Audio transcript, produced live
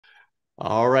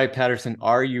All right, Patterson,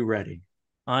 are you ready?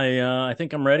 I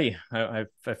think I'm ready. I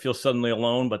feel suddenly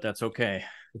alone, but that's okay.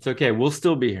 It's okay. We'll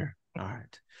still be here. All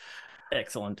right.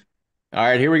 Excellent. All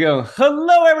right, here we go.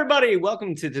 Hello, everybody.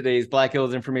 Welcome to today's Black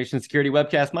Hills Information Security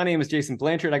webcast. My name is Jason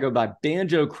Blanchard. I go by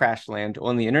Banjo Crashland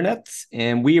on the internet,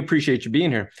 and we appreciate you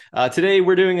being here. Today,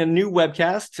 we're doing a new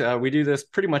webcast. We do this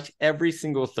pretty much every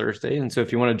single Thursday. And so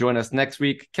if you want to join us next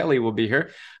week, Kelly will be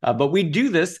here. But we do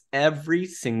this every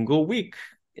single week.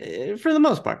 For the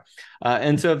most part.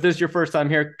 And so if this is your first time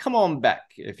here, come on back.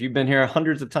 If you've been here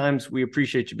hundreds of times, we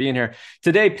appreciate you being here.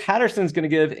 Today, Patterson's going to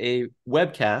give a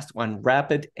webcast on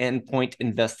rapid endpoint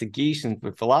investigations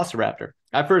with Velociraptor.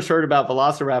 I first heard about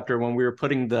Velociraptor when we were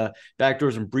putting the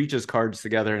backdoors and breaches cards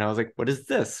together, and I was like, what is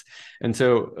this? And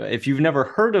so if you've never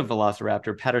heard of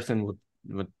Velociraptor, Patterson will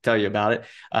tell you about it.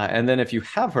 And then if you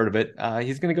have heard of it,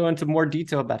 he's going to go into more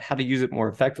detail about how to use it more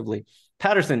effectively.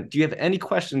 Patterson, do you have any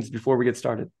questions before we get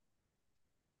started?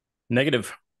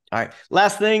 Negative. All right.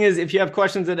 Last thing is if you have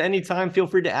questions at any time, feel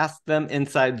free to ask them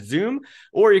inside Zoom,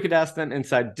 or you could ask them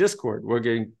inside Discord. We're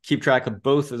going to keep track of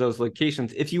both of those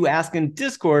locations. If you ask in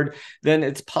Discord, then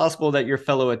it's possible that your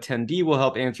fellow attendee will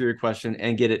help answer your question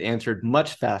and get it answered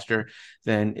much faster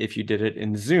than if you did it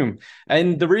in Zoom.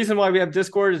 And the reason why we have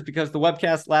Discord is because the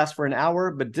webcast lasts for an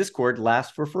hour, but Discord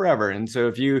lasts for forever. And so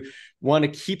if you want to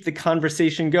keep the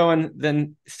conversation going,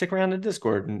 then stick around in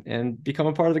Discord and become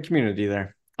a part of the community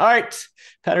there. All right,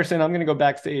 Patterson, I'm going to go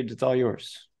backstage. It's all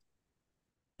yours.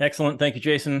 Excellent. Thank you,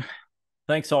 Jason.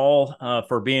 Thanks all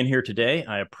for being here today.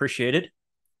 I appreciate it.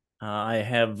 I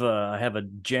have a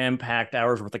jam-packed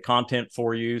hours worth of content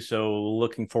for you, so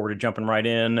looking forward to jumping right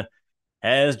in.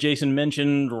 As Jason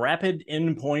mentioned, rapid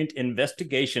endpoint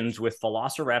investigations with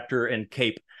Velociraptor and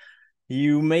KAPE.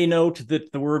 You may note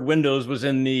that the word Windows was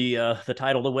in the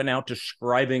title that went out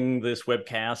describing this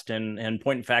webcast, and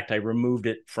point in fact, I removed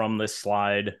it from this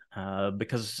slide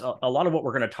because a lot of what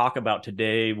we're going to talk about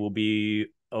today will be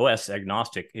OS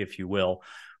agnostic, if you will.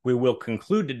 We will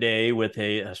conclude today with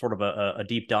a sort of a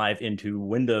deep dive into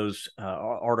Windows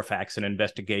artifacts and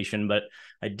investigation, but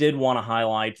I did want to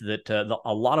highlight that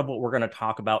a lot of what we're going to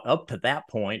talk about up to that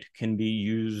point can be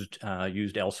used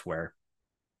elsewhere.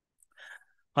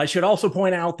 I should also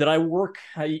point out that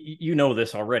you know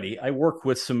this already, I work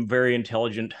with some very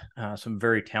intelligent, some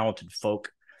very talented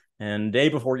folk. And day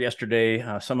before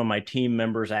yesterday, some of my team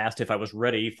members asked if I was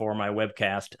ready for my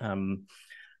webcast.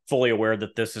 Fully aware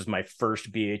that this is my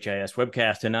first BHIS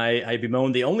webcast, and I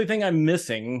bemoan the only thing I'm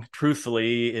missing,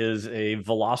 truthfully, is a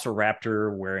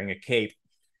Velociraptor wearing a cape.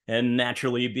 And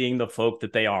naturally, being the folk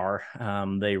that they are,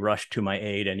 they rush to my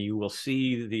aid, and you will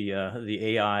see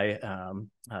the AI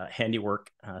handiwork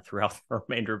throughout the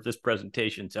remainder of this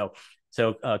presentation. So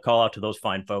call out to those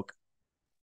fine folk.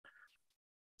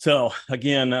 So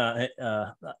again,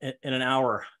 in an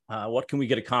hour, what can we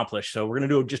get accomplished? So we're going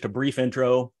to do just a brief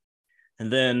intro.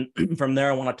 And then from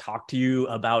there, I want to talk to you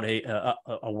about a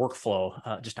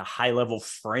workflow, just a high-level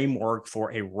framework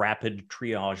for a rapid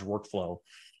triage workflow.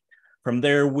 From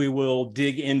there, we will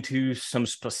dig into some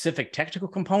specific technical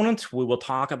components. We will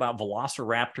talk about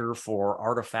Velociraptor for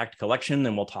artifact collection,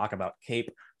 then we'll talk about KAPE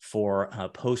for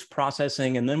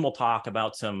post-processing, and then we'll talk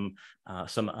about some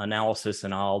analysis,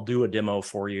 and I'll do a demo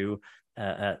for you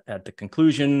at the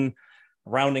conclusion,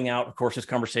 rounding out, of course, this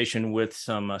conversation with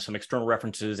some external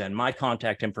references and my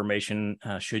contact information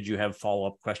should you have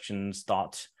follow-up questions,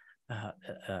 thoughts,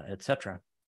 etc.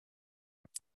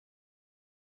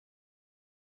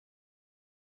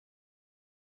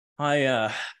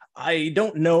 I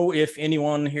don't know if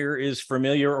anyone here is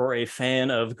familiar or a fan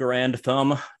of Grand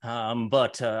Thumb,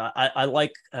 but I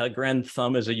like Grand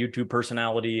Thumb as a YouTube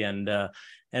personality, and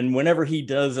whenever he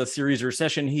does a series or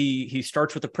session, he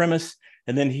starts with a premise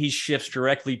and then he shifts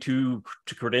directly to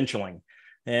credentialing.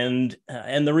 And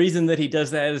the reason that he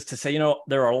does that is to say,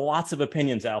 there are lots of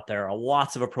opinions out there,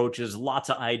 lots of approaches,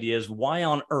 lots of ideas. Why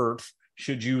on earth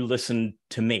should you listen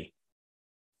to me?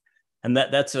 And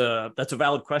that's a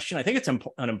valid question. I think it's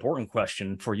an important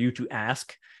question for you to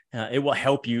ask. It will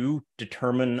help you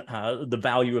determine the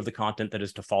value of the content that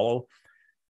is to follow.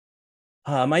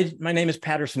 My name is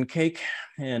Patterson Cake,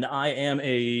 and I am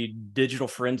a digital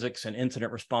forensics and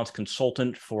incident response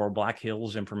consultant for Black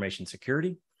Hills Information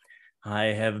Security. I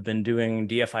have been doing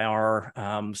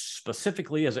DFIR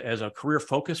specifically as a career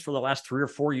focus for the last 3 or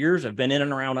 4 years. I've been in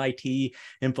and around IT,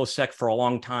 InfoSec for a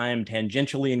long time,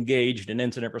 tangentially engaged in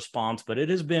incident response, but it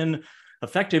has been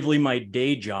effectively my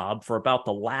day job for about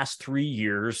the last 3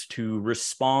 years to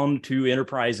respond to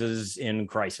enterprises in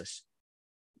crisis.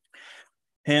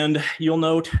 And you'll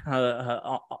note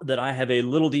that I have a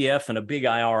little df and a big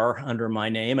IR under my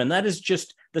name, and that's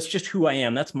just who I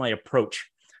am. That's my approach.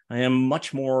 I am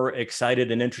much more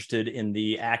excited and interested in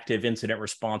the active incident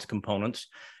response components.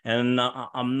 And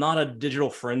I'm not a digital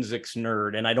forensics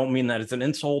nerd, and I don't mean that as an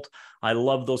insult. I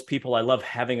love those people. I love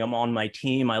having them on my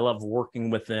team. I love working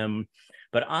with them.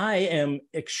 But I am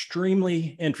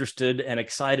extremely interested and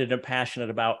excited and passionate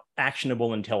about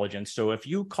actionable intelligence. So if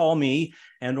you call me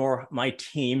and or my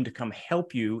team to come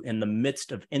help you in the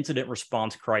midst of incident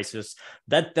response crisis,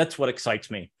 that's what excites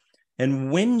me.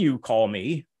 And when you call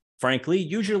me, frankly,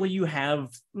 usually you have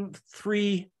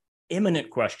three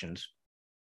imminent questions.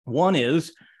 One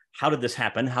is, how did this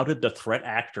happen? How did the threat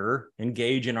actor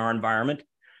engage in our environment?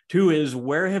 Two is,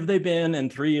 where have they been? And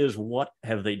three is, what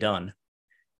have they done?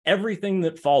 Everything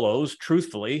that follows,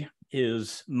 truthfully,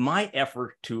 is my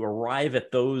effort to arrive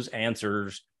at those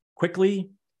answers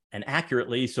quickly and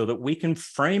accurately so that we can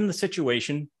frame the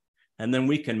situation and then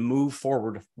we can move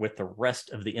forward with the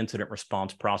rest of the incident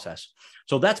response process.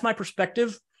 So that's my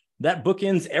perspective. That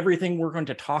bookends everything we're going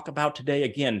to talk about today.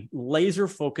 Again, laser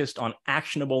focused on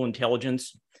actionable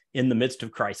intelligence in the midst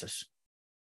of crisis.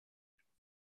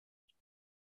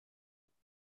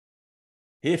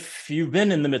 If you've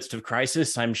been in the midst of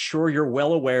crisis, I'm sure you're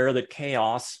well aware that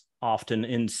chaos often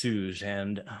ensues.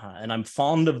 And I'm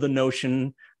fond of the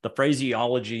notion, the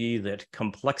phraseology that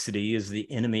complexity is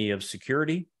the enemy of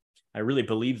security. I really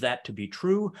believe that to be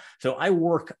true. So I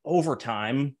work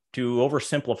overtime to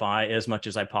oversimplify as much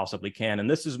as I possibly can. And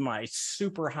this is my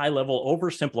super high level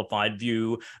oversimplified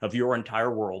view of your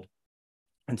entire world.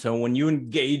 And so when you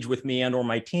engage with me and or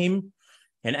my team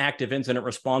in active incident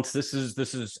response, this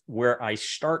is where I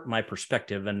start my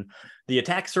perspective. And the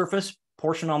attack surface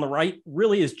portion on the right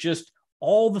really is just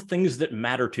all the things that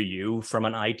matter to you from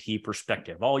an IT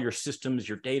perspective, all your systems,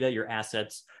 your data, your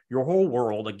assets, your whole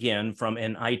world, again, from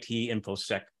an IT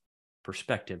InfoSec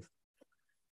perspective.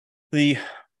 The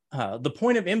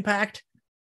point of impact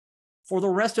for the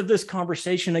rest of this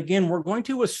conversation, again, we're going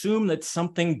to assume that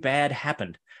something bad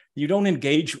happened. You don't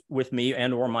engage with me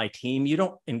and or my team. You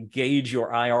don't engage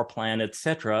your IR plan, et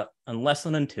cetera, unless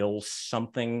and until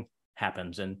something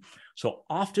happens. And so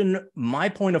often my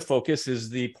point of focus is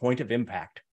the point of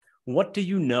impact. What do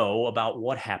you know about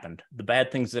what happened, the bad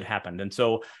things that happened? And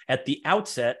so at the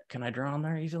outset, can I draw on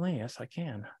there easily? Yes, I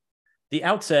can. The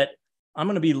outset, I'm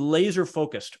going to be laser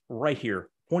focused right here,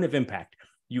 point of impact.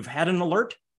 You've had an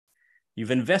alert.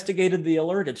 You've investigated the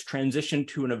alert. It's transitioned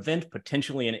to an event,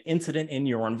 potentially an incident in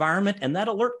your environment. And that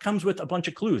alert comes with a bunch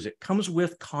of clues. It comes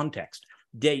with context,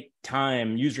 date,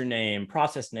 time, username,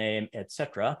 process name, et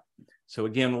cetera. So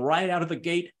again, right out of the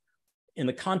gate, in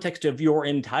the context of your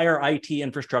entire IT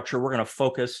infrastructure, we're going to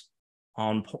focus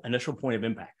on initial point of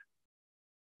impact.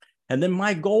 And then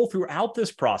my goal throughout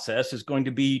this process is going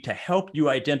to be to help you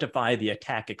identify the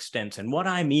attack extents. And what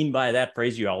I mean by that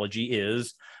phraseology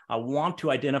is I want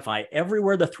to identify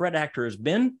everywhere the threat actor has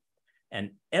been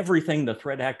and everything the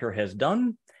threat actor has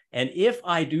done. And if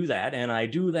I do that, and I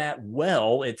do that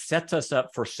well, it sets us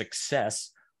up for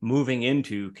success moving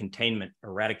into containment,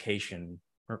 eradication,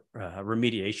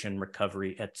 remediation,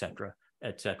 recovery, et cetera,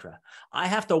 et cetera. I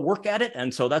have to work at it.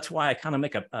 And so that's why I kind of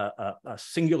make a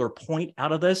singular point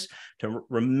out of this to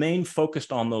remain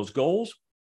focused on those goals.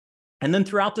 And then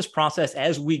throughout this process,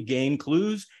 as we gain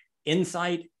clues,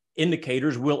 insight,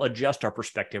 indicators, we'll adjust our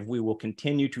perspective. We will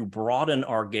continue to broaden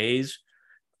our gaze,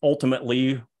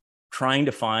 ultimately trying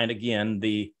to find, again,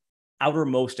 the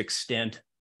outermost extent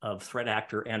of threat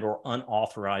actor and or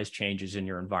unauthorized changes in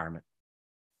your environment.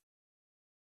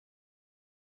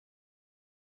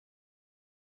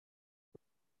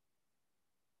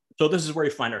 So this is where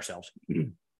we find ourselves.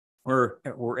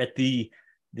 We're at the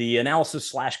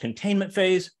analysis / containment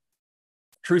phase.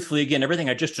 Truthfully, again, everything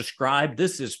I just described,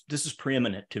 this is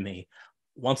preeminent to me.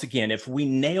 Once again, if we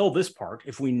nail this part,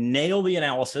 if we nail the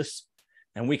analysis,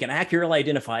 and we can accurately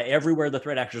identify everywhere the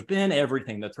threat actor's been,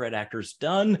 everything the threat actor's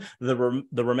done, the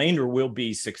remainder will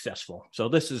be successful. So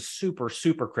this is super,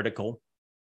 super critical.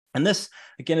 And this,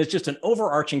 again, is just an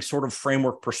overarching sort of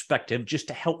framework perspective just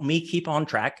to help me keep on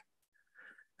track.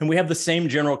 And we have the same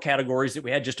general categories that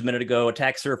we had just a minute ago: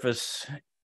 attack surface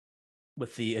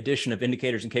with the addition of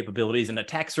indicators and capabilities. And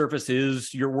attack surface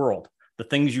is your world, the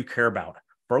things you care about,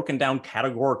 broken down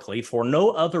categorically for no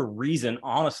other reason,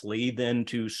 honestly, than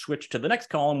to switch to the next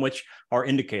column, which are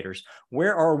indicators.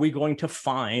 Where are we going to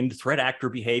find threat actor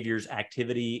behaviors,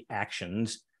 activity,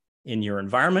 actions in your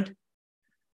environment?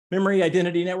 Memory,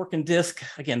 identity, network, and disk.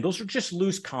 Again, those are just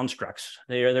loose constructs.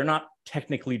 They're not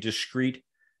technically discrete.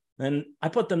 And I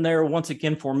put them there once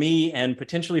again for me and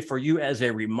potentially for you as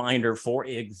a reminder. For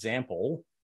example,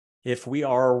 if we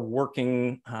are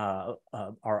working,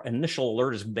 our initial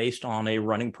alert is based on a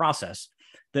running process,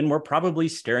 then we're probably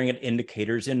staring at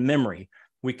indicators in memory.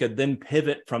 We could then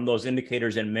pivot from those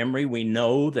indicators in memory. We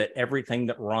know that everything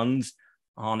that runs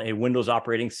on a Windows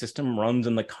operating system runs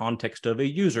in the context of a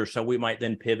user. So we might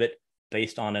then pivot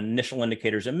based on initial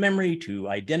indicators in memory to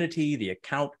identity, the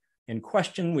account in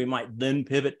question. We might then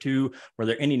pivot to, were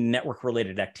there any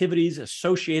network-related activities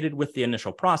associated with the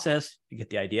initial process? You get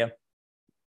the idea.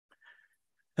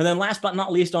 And then last but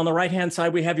not least, on the right-hand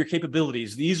side, we have your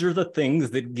capabilities. These are the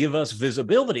things that give us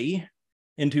visibility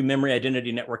into memory,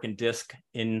 identity, network, and disk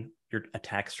in your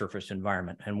attack surface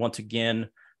environment. And once again,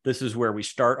 this is where we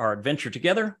start our adventure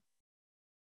together.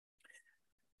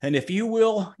 And if you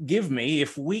will give me,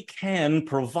 if we can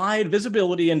provide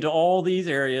visibility into all these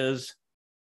areas,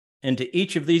 into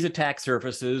each of these attack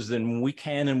surfaces, then we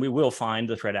can and we will find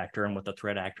the threat actor and what the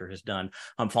threat actor has done.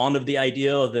 I'm fond of the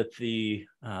idea that the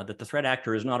threat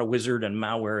actor is not a wizard and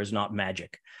malware is not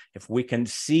magic. If we can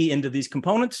see into these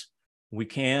components, we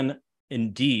can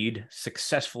indeed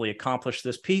successfully accomplish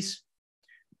this piece.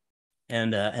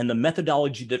 And the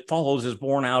methodology that follows is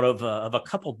born out of a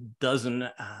couple dozen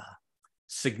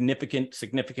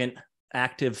significant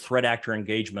active threat actor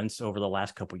engagements over the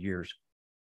last couple of years.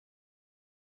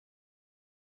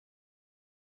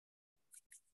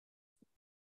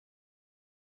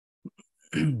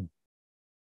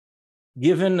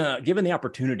 Given the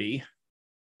opportunity,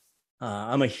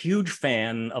 I'm a huge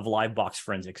fan of live box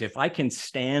forensics. If I can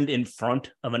stand in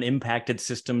front of an impacted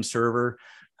system server,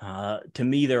 to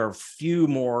me, there are few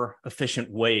more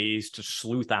efficient ways to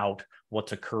sleuth out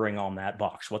what's occurring on that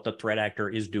box, what the threat actor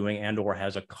is doing and or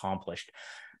has accomplished.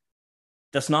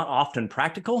 That's not often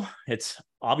practical. It's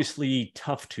obviously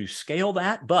tough to scale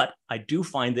that, but I do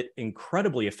find it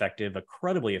incredibly effective,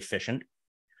 incredibly efficient.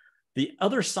 The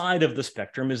other side of the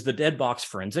spectrum is the dead box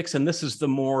forensics, and this is the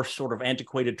more sort of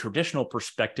antiquated traditional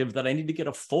perspective that I need to get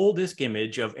a full disk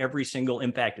image of every single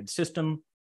impacted system.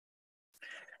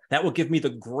 That will give me the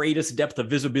greatest depth of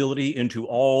visibility into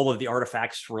all of the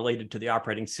artifacts related to the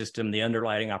operating system, the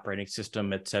underlying operating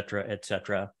system, et cetera, et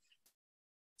cetera.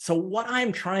 So what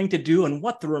I'm trying to do and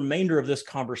what the remainder of this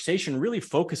conversation really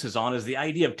focuses on is the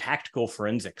idea of tactical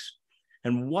forensics.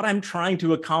 And what I'm trying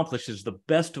to accomplish is the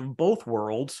best of both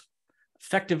worlds,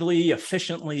 effectively,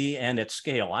 efficiently, and at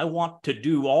scale. I want to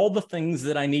do all the things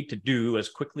that I need to do as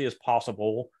quickly as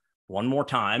possible, one more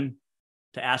time,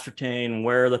 to ascertain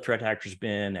where the threat actor's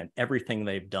been and everything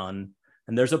they've done.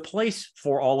 And there's a place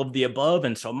for all of the above.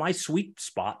 And so my sweet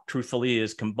spot, truthfully,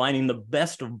 is combining the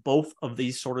best of both of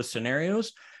these sort of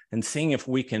scenarios and seeing if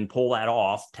we can pull that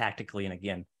off tactically and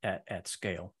again, at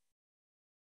scale.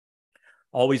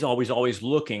 Always, always, always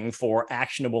looking for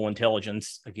actionable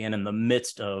intelligence, again, in the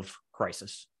midst of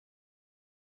crisis.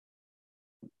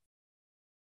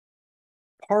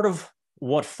 Part of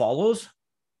what follows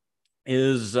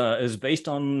is based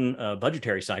on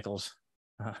budgetary cycles.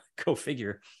 Go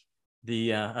figure.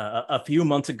 A few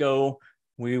months ago,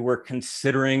 we were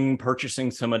considering purchasing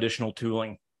some additional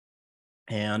tooling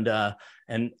and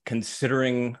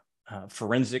considering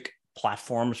forensic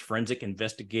platforms, forensic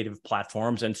investigative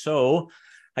platforms. And so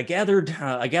I gathered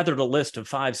a list of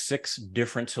 5, 6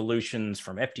 different solutions,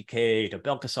 from FTK to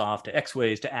Belkasoft to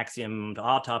Xways to Axiom to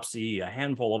Autopsy, a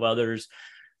handful of others.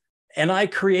 And I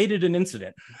created an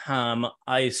incident.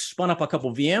 I spun up a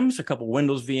couple VMs, a couple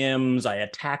Windows VMs. I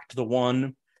attacked the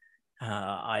one.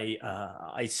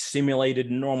 I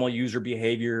simulated normal user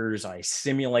behaviors. I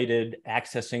simulated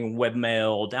accessing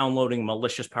webmail, downloading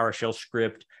malicious PowerShell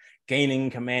script, gaining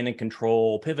command and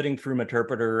control, pivoting through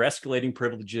interpreter, escalating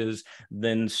privileges,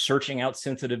 then searching out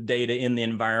sensitive data in the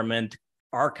environment,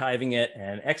 archiving it,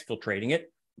 and exfiltrating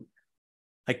it.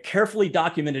 I carefully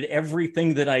documented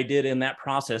everything that I did in that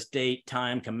process, date,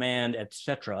 time, command,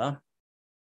 etc.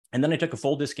 And then I took a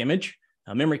full disk image,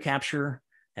 a memory capture,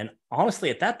 and honestly,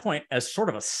 at that point, as sort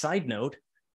of a side note,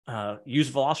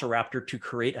 used Velociraptor to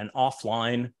create an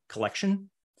offline collection.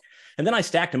 And then I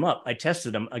stacked them up. I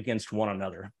tested them against one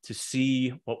another to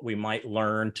see what we might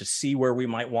learn, to see where we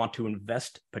might want to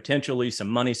invest potentially some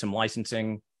money, some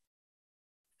licensing.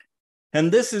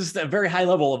 And this is a very high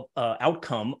level of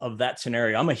outcome of that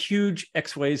scenario. I'm a huge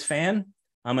Xways fan.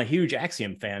 I'm a huge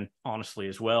Axiom fan, honestly,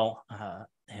 as well.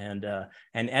 And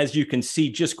as you can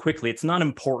see just quickly, it's not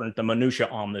important, the minutia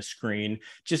on the screen,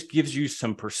 just gives you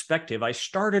some perspective. I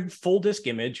started full disk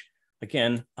image,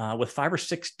 again, with 5 or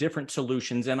 6 different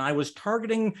solutions, and I was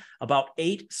targeting about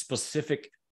 8 specific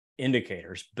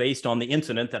indicators based on the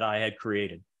incident that I had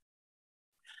created.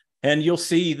 And you'll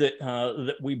see that,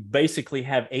 that we basically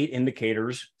have 8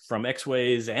 indicators from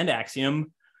Xways and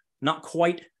Axiom, not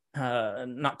quite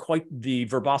not quite the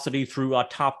verbosity through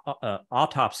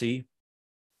autopsy,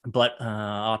 but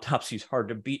autopsy is hard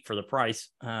to beat for the price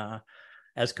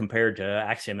as compared to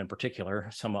Axiom in particular,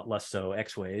 somewhat less so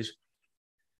X-Ways.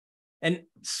 And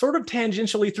sort of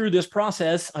tangentially through this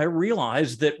process, I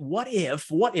realized that what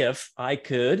if I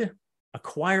could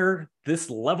acquire this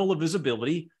level of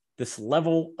visibility, this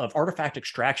level of artifact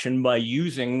extraction by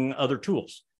using other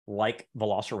tools like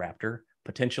Velociraptor,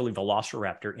 potentially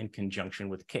Velociraptor in conjunction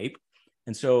with KAPE.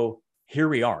 And so here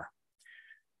we are.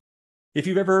 If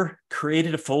you've ever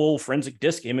created a full forensic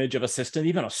disk image of a system,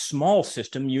 even a small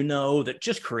system, you know that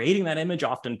just creating that image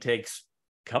often takes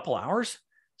a couple hours.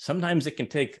 Sometimes it can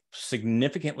take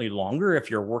significantly longer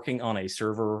if you're working on a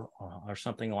server or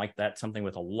something like that, something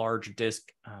with a large disk,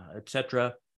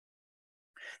 etc.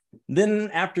 Then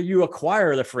after you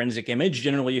acquire the forensic image,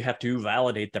 generally you have to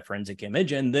validate the forensic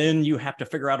image, and then you have to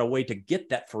figure out a way to get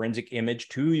that forensic image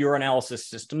to your analysis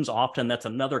systems. Often that's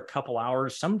another couple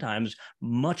hours, sometimes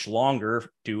much longer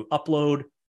to upload,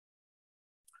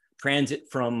 transit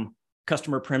from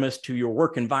customer premise to your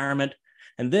work environment.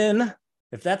 And then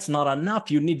if that's not enough,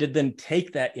 you need to then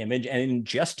take that image and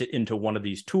ingest it into one of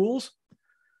these tools.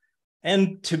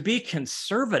 And to be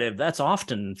conservative, that's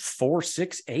often 4,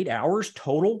 6, 8 hours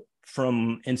total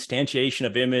from instantiation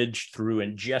of image through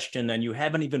ingestion, and you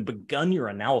haven't even begun your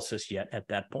analysis yet at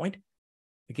that point.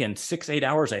 Again, 6, 8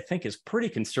 hours, I think, is pretty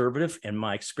conservative in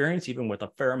my experience, even with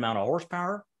a fair amount of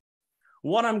horsepower.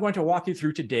 What I'm going to walk you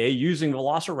through today using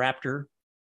Velociraptor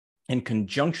in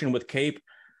conjunction with KAPE,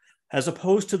 as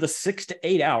opposed to the 6 to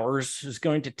 8 hours, is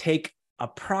going to take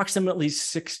approximately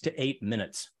 6 to 8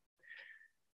 minutes.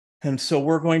 And so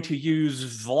we're going to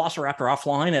use Velociraptor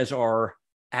offline as our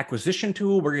acquisition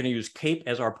tool. We're going to use KAPE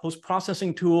as our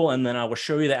post-processing tool, and then I will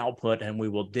show you the output and we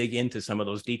will dig into some of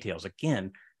those details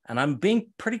again. And I'm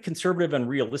being pretty conservative and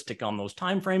realistic on those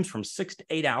timeframes from 6 to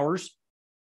 8 hours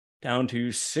down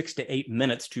to 6 to 8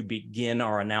 minutes to begin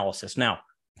our analysis. Now,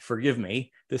 forgive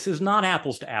me, this is not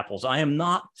apples to apples. I am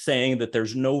not saying that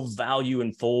there's no value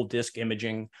in full disk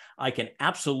imaging. I can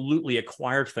absolutely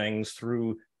acquire things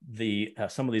through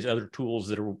some of these other tools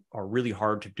that are really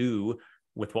hard to do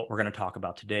with what we're going to talk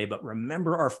about today. But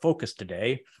remember, our focus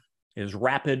today is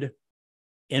rapid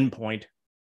endpoint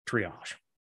triage.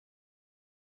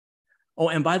 Oh,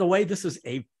 and by the way, this is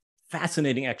a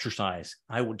fascinating exercise.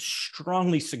 I would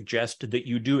strongly suggest that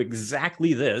you do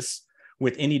exactly this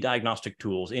with any diagnostic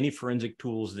tools, any forensic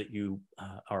tools that you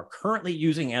are currently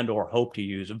using and or hope to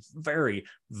use. Very,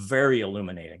 very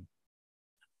illuminating.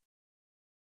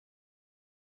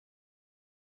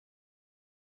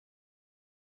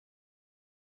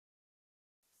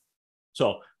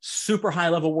 So super high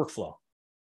level workflow.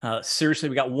 Seriously,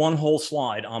 we got one whole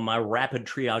slide on my rapid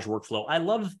triage workflow. I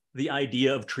love the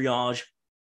idea of triage,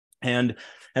 and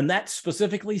that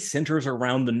specifically centers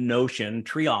around the notion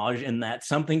triage in that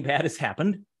something bad has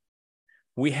happened.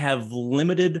 We have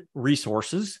limited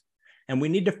resources, and we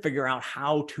need to figure out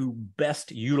how to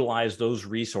best utilize those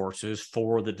resources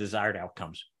for the desired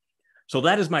outcomes. So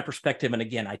that is my perspective. And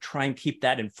again, I try and keep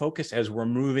that in focus as we're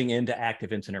moving into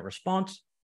active incident response.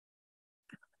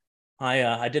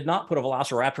 I did not put a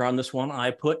Velociraptor on this one.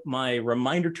 I put my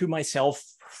reminder to myself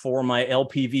for my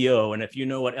LPVO. And if you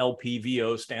know what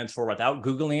LPVO stands for without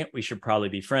Googling it, we should probably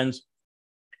be friends.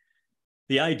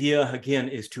 The idea, again,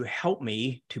 is to help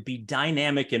me to be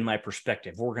dynamic in my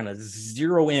perspective. We're going to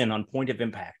zero in on point of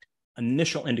impact,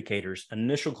 initial indicators,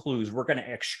 initial clues. We're going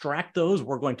to extract those.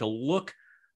 We're going to look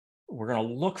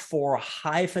for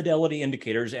high fidelity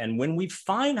indicators. And when we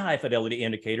find high fidelity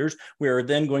indicators, we're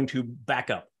then going to back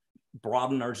up,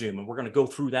 broaden our zoom, and we're going to go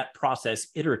through that process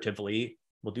iteratively.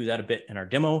 We'll do that a bit in our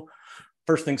demo.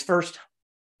 First things first,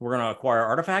 we're going to acquire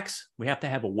artifacts. We have to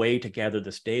have a way to gather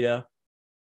this data.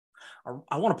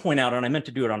 I want to point out, and I meant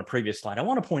to do it on a previous slide, I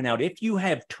want to point out if you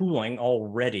have tooling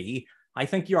already, I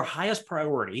think your highest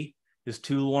priority is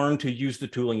to learn to use the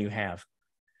tooling you have.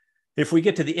 If we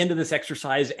get to the end of this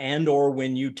exercise and or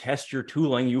when you test your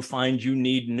tooling, you find you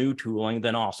need new tooling,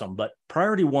 then awesome. But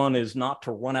priority one is not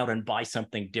to run out and buy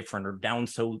something different or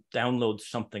download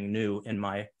something new, in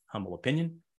my humble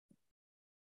opinion.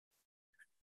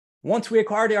 Once we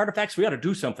acquire the artifacts, we got to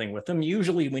do something with them.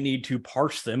 Usually we need to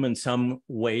parse them in some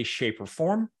way, shape, or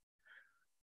form.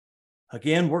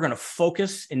 Again, we're going to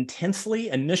focus intensely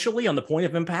initially on the point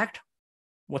of impact.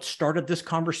 What started this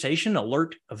conversation?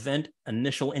 Alert, event,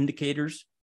 initial indicators.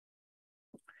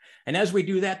 And as we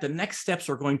do that, the next steps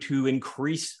are going to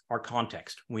increase our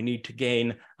context. We need to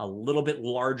gain a little bit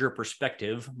larger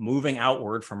perspective, moving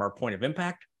outward from our point of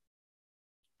impact.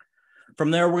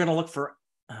 From there, we're going to look for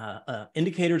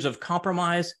indicators of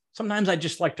compromise. Sometimes I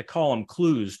just like to call them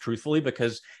clues, truthfully,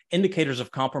 because indicators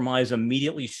of compromise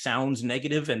immediately sounds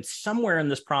negative. And somewhere in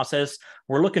this process,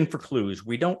 we're looking for clues.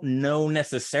 We don't know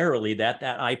necessarily that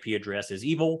that IP address is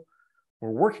evil.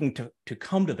 We're working to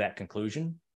come to that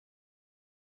conclusion.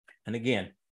 And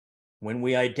again, when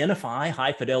we identify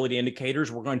high fidelity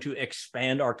indicators, we're going to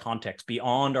expand our context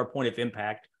beyond our point of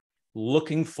impact,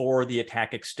 looking for the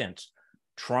attack extents,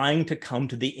 trying to come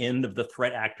to the end of the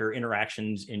threat actor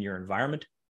interactions in your environment.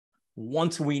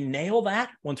 Once we nail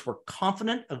that, once we're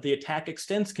confident of the attack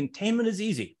extents, containment is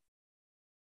easy.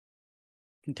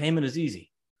 Containment is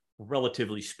easy,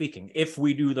 relatively speaking, if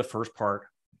we do the first part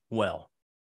well.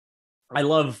 I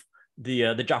love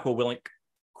the Jocko Willink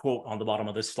quote on the bottom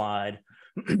of this slide.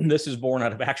 This is born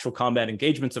out of actual combat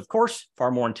engagements, of course,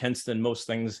 far more intense than most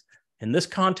things in this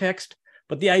context.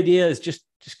 But the idea is just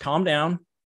calm down,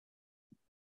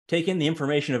 take in the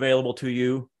information available to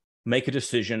you, make a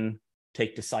decision,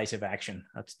 take decisive action.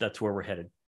 That's where we're headed.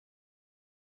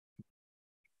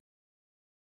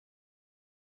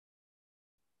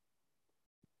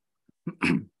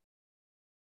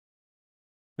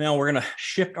 Now we're going to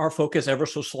shift our focus ever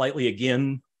so slightly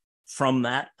again from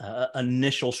that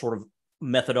initial sort of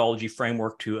methodology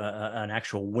framework to an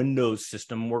actual Windows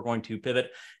system. We're going to pivot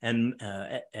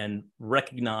and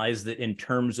recognize that in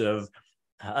terms of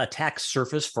attack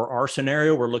surface for our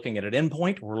scenario, we're looking at an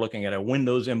endpoint, we're looking at a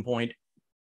Windows endpoint.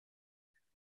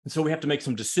 And so we have to make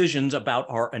some decisions about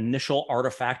our initial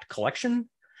artifact collection.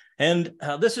 And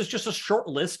this is just a short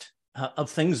list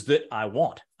of things that I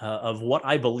want, of what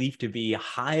I believe to be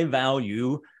high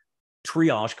value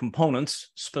triage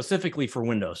components specifically for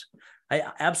Windows. I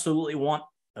absolutely want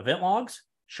event logs,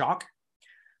 shock.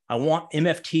 I want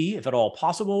MFT if at all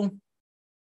possible.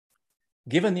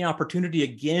 Given the opportunity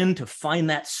again to find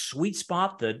that sweet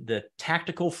spot, the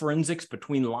tactical forensics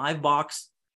between live box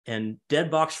and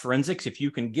dead box forensics, if you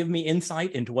can give me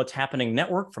insight into what's happening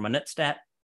network from a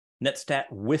netstat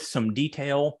with some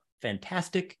detail,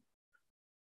 fantastic.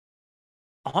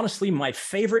 Honestly, my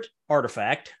favorite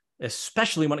artifact,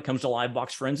 especially when it comes to live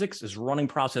box forensics, is running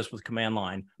process with command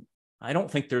line. I don't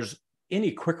think there's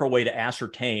any quicker way to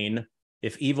ascertain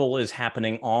if evil is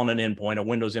happening on an endpoint, a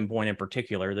Windows endpoint in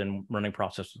particular, than running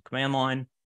process with command line.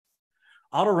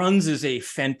 Autoruns is a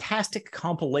fantastic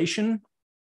compilation.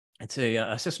 It's a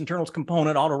sysinternals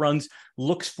component. Autoruns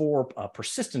looks for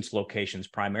persistence locations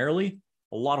primarily.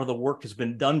 A lot of the work has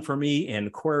been done for me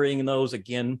in querying those,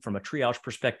 again, from a triage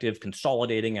perspective,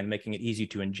 consolidating and making it easy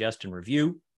to ingest and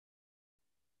review.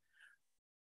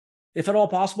 If at all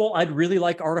possible, I'd really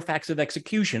like artifacts of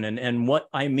execution. And what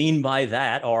I mean by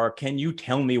that are, can you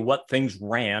tell me what things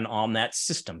ran on that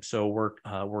system? So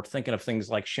we're thinking of things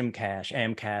like shimcache,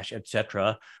 amcache, et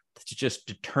cetera, to just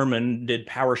determine, did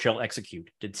PowerShell execute?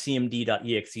 Did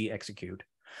cmd.exe execute?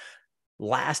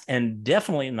 Last and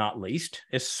definitely not least,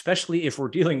 especially if we're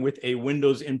dealing with a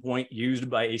Windows endpoint used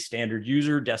by a standard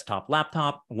user, desktop,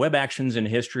 laptop, web actions and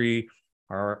history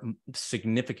are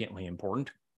significantly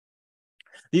important.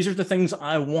 These are the things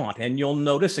I want. And you'll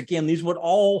notice, again, these would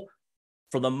all,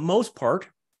 for the most part,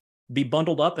 be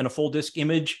bundled up in a full disk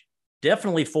image,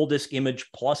 definitely full disk image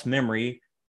plus memory.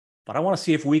 But I want to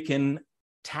see if we can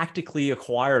tactically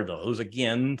acquire those,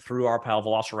 again, through our pal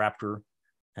Velociraptor,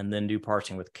 and then do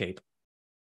parsing with KAPE.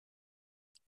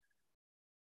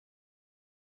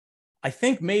 I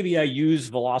think maybe I use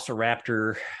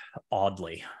Velociraptor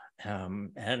oddly.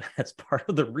 And that's part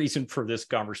of the reason for this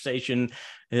conversation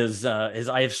is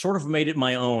I have sort of made it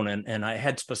my own, and I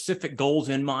had specific goals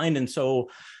in mind. And so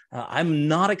I'm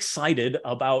not excited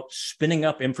about spinning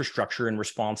up infrastructure in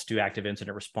response to active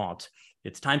incident response.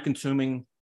 It's time consuming,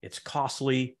 it's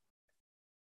costly.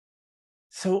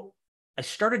 So I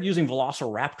started using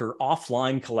Velociraptor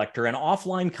offline collector, and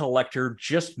offline collector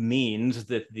just means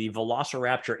that the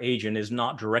Velociraptor agent is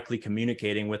not directly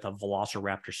communicating with a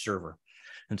Velociraptor server.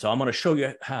 And so I'm going to show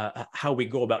you how we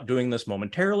go about doing this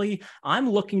momentarily. I'm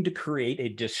looking to create a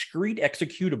discrete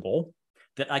executable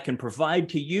that I can provide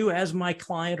to you as my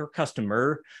client or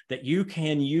customer that you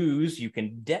can use, you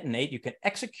can detonate, you can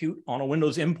execute on a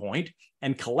Windows endpoint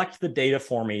and collect the data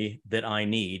for me that I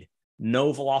need.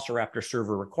 No Velociraptor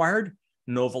server required,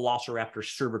 no Velociraptor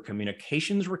server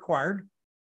communications required.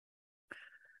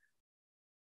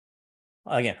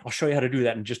 Again, I'll show you how to do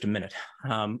that in just a minute.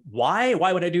 Why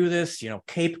would I do this? You know,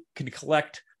 KAPE can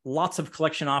collect lots of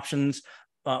collection options.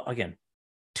 Again,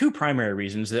 two primary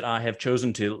reasons that I have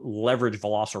chosen to leverage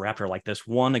Velociraptor like this.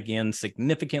 One, again,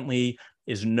 significantly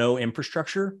is no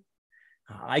infrastructure.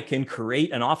 I can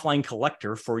create an offline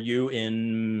collector for you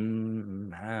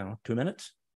in, I don't know, 2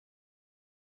 minutes.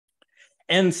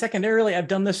 And secondarily, I've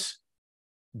done this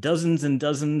dozens and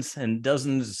dozens and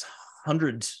dozens,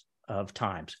 hundreds of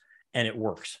times, and it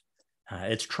works.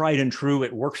 It's tried and true.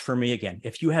 It works for me. Again,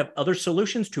 if you have other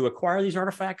solutions to acquire these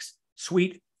artifacts,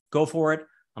 sweet, go for it.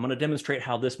 I'm going to demonstrate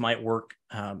how this might work,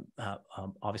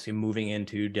 obviously moving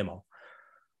into demo.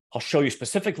 I'll show you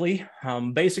specifically.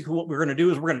 Basically, what we're going to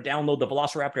do is we're going to download the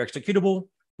Velociraptor executable.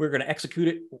 We're going to execute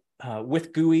it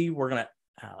with GUI. We're going to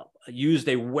use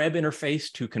a web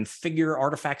interface to configure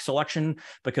artifact selection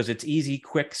because it's easy,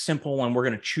 quick, simple, and we're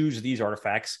going to choose these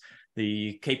artifacts: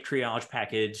 the KAPE triage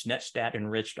package, netstat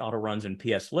enriched auto runs, and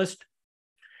PS list.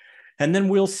 And then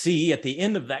we'll see at the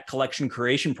end of that collection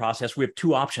creation process, we have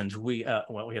two options. We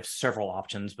have several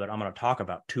options, but I'm going to talk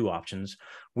about two options.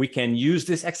 We can use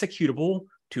this executable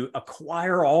to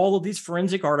acquire all of these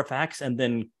forensic artifacts and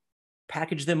then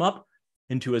package them up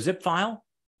into a zip file.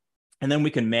 And then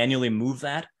we can manually move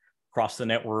that across the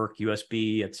network,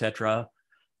 USB, etc.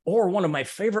 Or one of my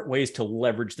favorite ways to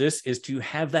leverage this is to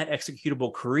have that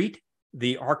executable create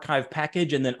the archive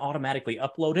package and then automatically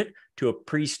upload it to a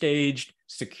pre-staged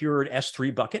secured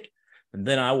S3 bucket. And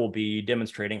then I will be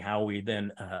demonstrating how we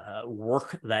then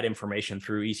work that information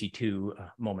through EC2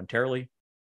 momentarily.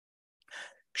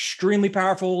 Extremely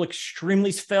powerful,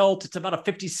 extremely svelte. It's about a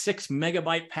 56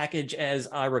 megabyte package, as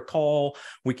I recall.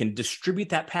 We can distribute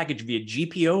that package via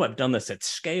GPO. I've done this at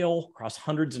scale across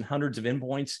hundreds and hundreds of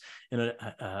endpoints in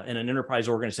an enterprise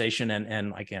organization.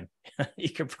 And again, you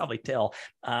can probably tell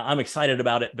I'm excited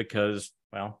about it because,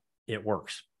 well, it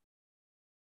works.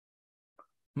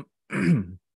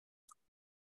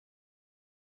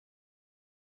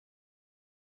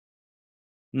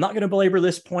 I'm not going to belabor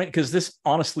this point because this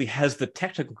honestly has the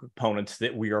technical components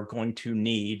that we are going to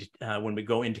need when we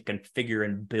go into configure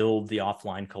and build the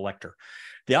offline collector.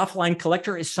 The offline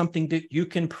collector is something that you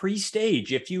can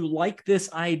pre-stage. If you like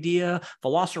this idea,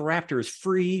 Velociraptor is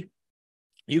free.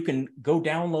 You can go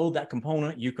download that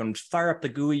component. You can fire up the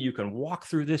GUI. You can walk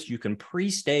through this. You can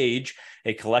pre-stage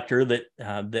a collector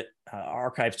that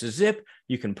archives to zip.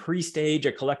 You can pre-stage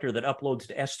a collector that uploads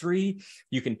to S3.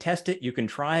 You can test it. You can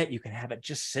try it. You can have it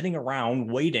just sitting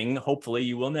around waiting. Hopefully,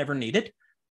 you will never need it.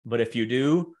 But if you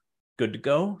do, good to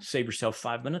go. Save yourself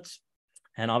 5 minutes.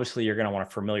 And obviously, you're going to want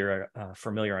to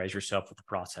familiarize yourself with the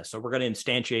process. So we're going to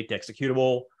instantiate the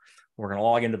executable. We're going to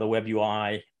log into the web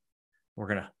UI. We're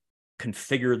going to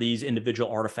configure these individual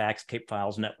artifacts, KAPE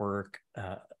files, network,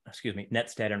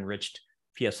 netstat enriched,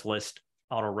 PS list,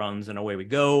 auto runs, and away we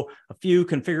go. A few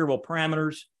configurable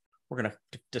parameters. We're going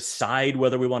to decide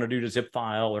whether we want to do to zip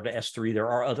file or to S3. There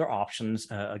are other options,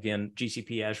 again,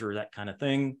 GCP, Azure, that kind of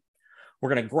thing. We're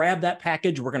going to grab that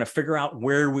package. We're going to figure out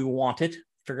where we want it,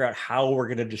 figure out how we're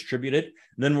going to distribute it.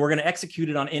 Then we're going to execute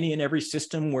it on any and every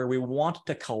system where we want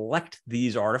to collect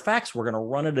these artifacts. We're going to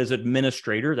run it as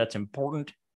administrator. That's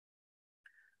important.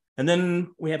 And then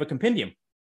we have a compendium.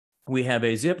 We have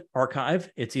a zip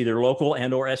archive. It's either local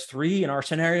and or S3 in our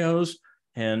scenarios.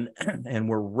 And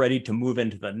we're ready to move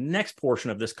into the next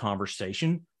portion of this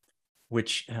conversation,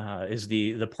 which is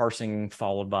the parsing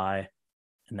followed by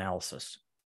analysis.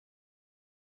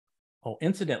 Oh,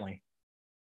 incidentally,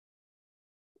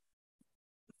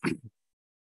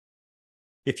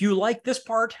 if you like this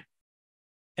part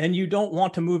and you don't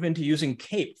want to move into using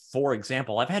KAPE, for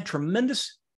example, I've had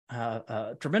tremendous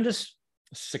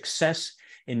success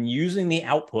in using the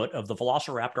output of the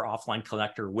Velociraptor offline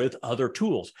collector with other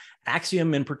tools,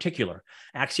 Axiom in particular.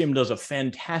 Axiom does a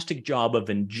fantastic job of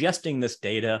ingesting this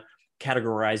data,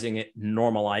 categorizing it,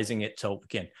 normalizing it. So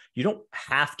again, you don't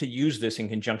have to use this in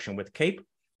conjunction with KAPE.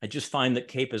 I just find that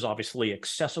KAPE is obviously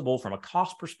accessible from a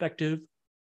cost perspective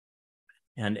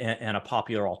and a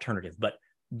popular alternative, but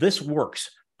this works.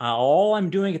 All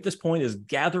I'm doing at this point is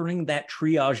gathering that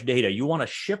triage data. You want to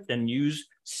shift and use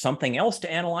something else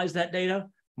to analyze that data,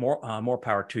 more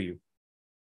power to you.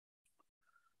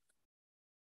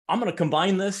 I'm going to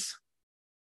combine this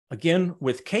again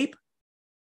with KAPE.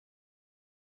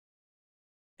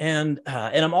 And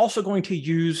I'm also going to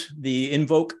use the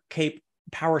invoke KAPE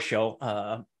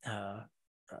PowerShell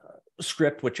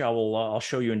script, which I'll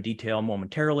show you in detail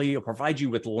momentarily. I'll provide you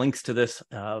with links to this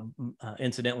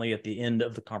incidentally at the end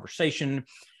of the conversation.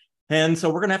 And so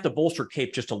we're going to have to bolster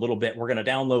KAPE just a little bit. We're going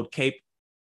to download KAPE.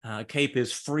 KAPE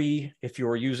is free if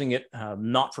you're using it,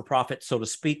 not for profit, so to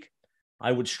speak.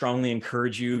 I would strongly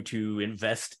encourage you to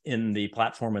invest in the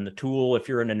platform and the tool. If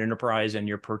you're in an enterprise and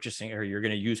you're purchasing or you're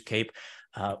going to use KAPE,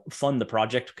 fund the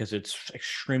project because it's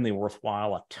extremely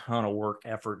worthwhile. A ton of work,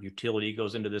 effort, utility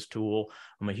goes into this tool.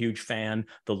 I'm a huge fan.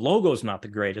 The logo is not the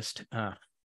greatest.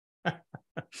 But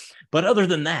other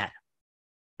than that,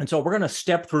 And so we're going to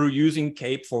step through using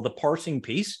KAPE for the parsing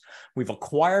piece. We've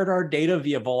acquired our data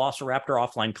via Velociraptor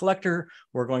offline collector.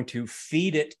 We're going to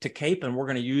feed it to KAPE, and we're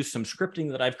going to use some scripting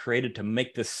that I've created to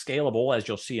make this scalable, as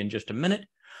you'll see in just a minute.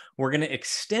 We're going to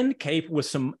extend KAPE with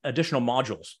some additional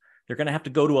modules. They're going to have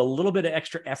to go to a little bit of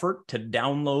extra effort to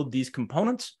download these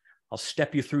components. I'll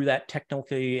step you through that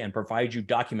technically and provide you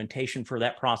documentation for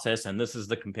that process. And this is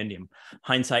the compendium.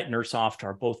 Hindsight and Nersoft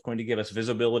are both going to give us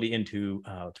visibility into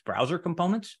browser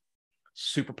components.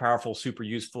 Super powerful, super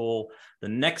useful. The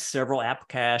next several app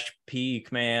cache, P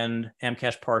command,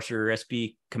 Amcache parser,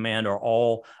 SB command are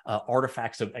all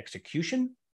artifacts of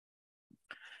execution.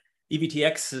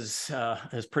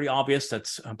 EVTX is pretty obvious.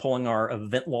 That's pulling our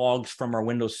event logs from our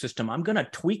Windows system. I'm going to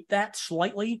tweak that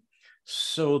slightly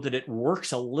so that it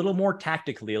works a little more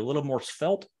tactically, a little more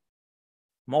svelte.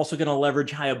 I'm also going to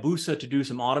leverage Hayabusa to do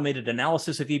some automated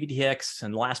analysis of EVTX.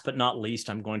 And last but not least,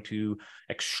 I'm going to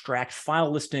extract file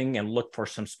listing and look for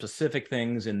some specific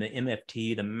things in the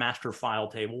MFT, the master file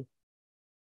table.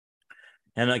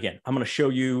 And again, I'm going to show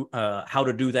you how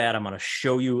to do that. I'm going to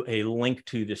show you a link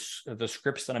to the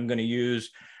scripts that I'm going to use.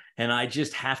 And I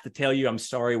just have to tell you, I'm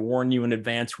sorry, warn you in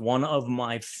advance, one of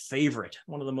my favorite,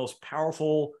 one of the most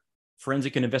powerful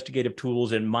forensic and investigative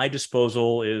tools in my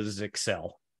disposal is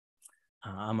Excel.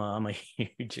 I'm a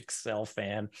huge Excel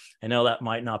fan. I know that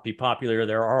might not be popular.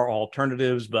 There are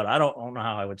alternatives, but I don't know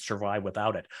how I would survive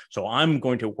without it. So I'm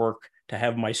going to work to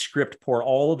have my script pour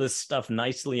all of this stuff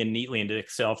nicely and neatly into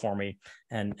Excel for me.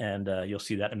 And you'll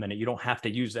see that in a minute. You don't have to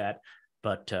use that,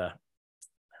 but I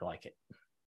like it.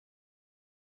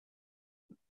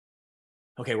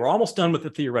 Okay, we're almost done with the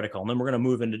theoretical, and then we're going to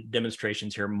move into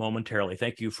demonstrations here momentarily.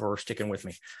 Thank you for sticking with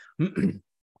me.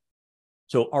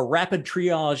 So our rapid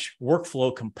triage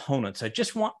workflow components, I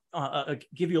just want to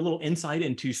give you a little insight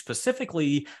into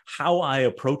specifically how I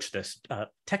approach this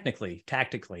technically,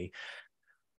 tactically.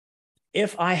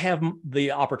 If I have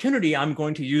the opportunity, I'm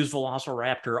going to use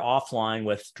Velociraptor offline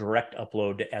with direct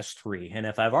upload to S3. And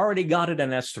if I've already got it in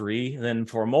S3, then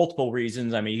for multiple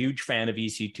reasons, I'm a huge fan of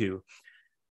EC2.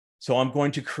 So I'm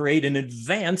going to create in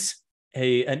advance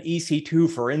an EC2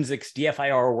 forensics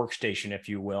DFIR workstation, if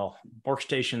you will.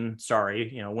 Workstation,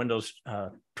 sorry, Windows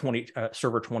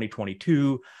Server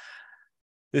 2022.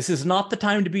 This is not the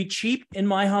time to be cheap, in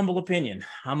my humble opinion.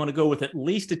 I'm going to go with at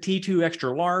least a T2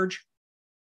 extra large.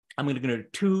 I'm going to do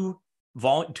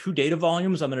two data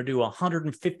volumes. I'm going to do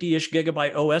 150-ish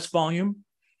gigabyte OS volume.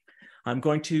 I'm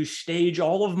going to stage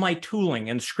all of my tooling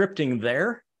and scripting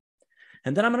there.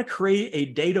 And then I'm going to create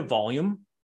a data volume.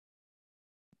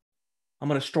 I'm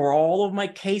going to store all of my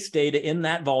case data in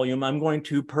that volume. I'm going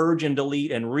to purge and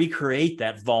delete and recreate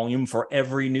that volume for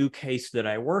every new case that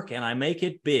I work, and I make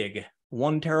it big,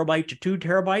 1 terabyte to 2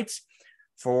 terabytes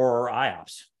for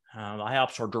IOPS.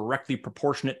 IOPS are directly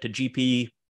proportionate to GP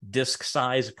disk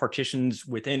size partitions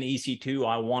within EC2.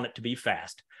 I want it to be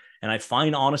fast. And I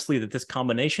find honestly that this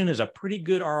combination is a pretty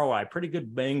good ROI, pretty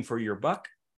good bang for your buck.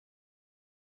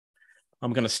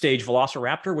 I'm going to stage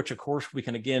Velociraptor, which of course we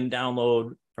can again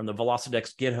download from the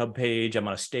Velocidex GitHub page. I'm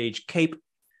going to stage KAPE.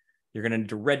 You're going to need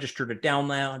to register to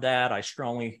download that. I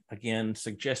strongly, again,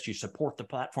 suggest you support the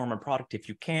platform and product if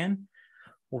you can.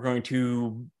 We're going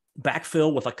to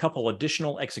backfill with a couple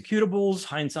additional executables,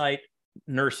 Hindsight,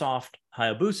 Nersoft,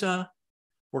 Hayabusa.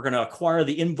 We're going to acquire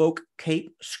the invoke KAPE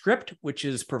script, which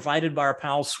is provided by our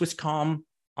pals Swisscom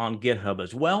on GitHub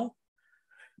as well.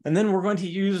 And then we're going to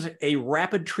use a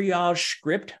rapid triage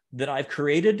script that I've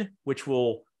created, which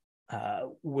will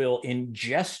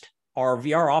ingest our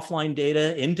VR offline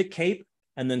data into KAPE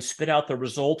and then spit out the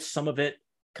results, some of it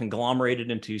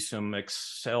conglomerated into some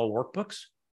Excel workbooks.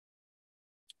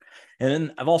 And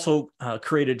then I've also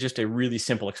created just a really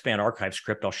simple expand archive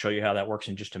script. I'll show you how that works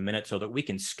in just a minute so that we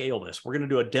can scale this. We're going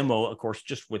to do a demo, of course,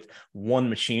 just with one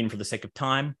machine for the sake of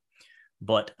time.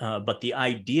 But the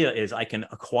idea is I can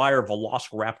acquire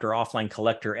Velociraptor offline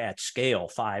collector at scale,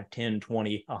 5, 10,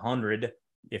 20, 100,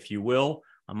 if you will.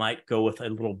 I might go with a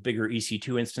little bigger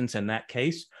EC2 instance in that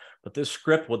case. But this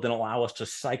script would then allow us to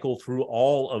cycle through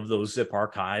all of those zip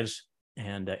archives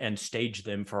and stage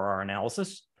them for our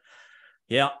analysis.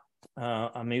 Yeah,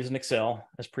 I'm using Excel,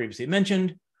 as previously mentioned.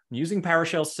 I'm using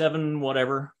PowerShell 7,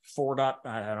 whatever, 4.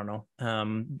 I don't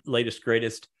know, latest,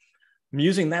 greatest. I'm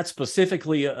using that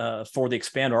specifically for the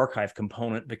expand archive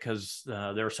component because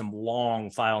there are some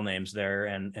long file names there,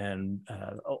 and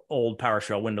old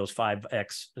PowerShell Windows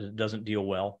 5X doesn't deal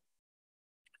well.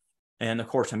 And of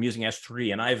course, I'm using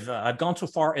S3, and I've gone so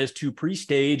far as to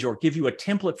pre-stage or give you a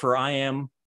template for IAM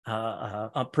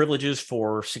privileges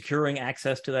for securing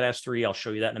access to that S3. I'll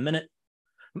show you that in a minute.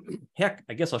 Heck,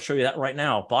 I guess I'll show you that right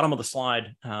now. Bottom of the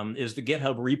slide is the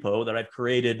GitHub repo that I've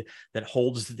created that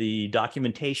holds the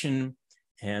documentation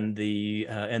and the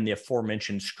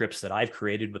aforementioned scripts that I've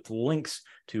created with links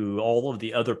to all of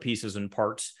the other pieces and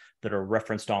parts that are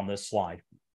referenced on this slide.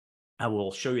 I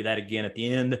will show you that again at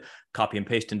the end, copy and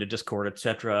paste into Discord,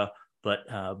 etc.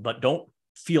 But don't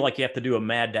feel like you have to do a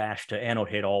mad dash to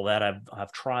annotate all that.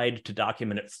 I've tried to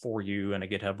document it for you in a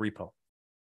GitHub repo.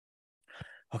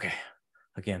 Okay,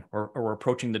 again, we're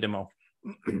approaching the demo.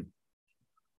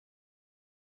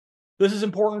 This is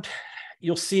important.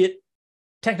 You'll see it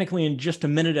technically in just a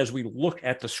minute as we look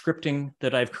at the scripting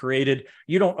that I've created.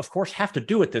 You don't, of course, have to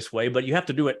do it this way, but you have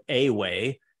to do it a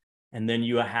way. And then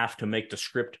you have to make the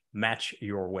script match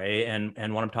your way.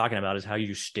 And what I'm talking about is how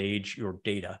you stage your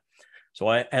data. So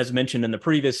as mentioned in the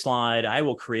previous slide, I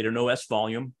will create an OS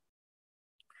volume.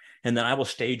 And then I will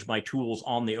stage my tools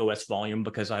on the OS volume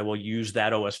because I will use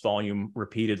that OS volume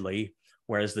repeatedly.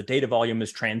 Whereas the data volume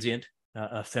is transient,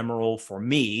 ephemeral for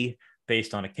me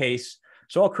based on a case.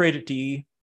 So I'll create a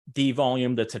D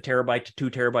volume that's 1 terabyte to 2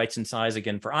 terabytes in size,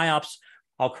 again, for IOPS.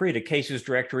 I'll create a cases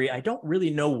directory. I don't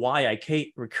really know why I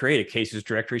create a cases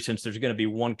directory since there's going to be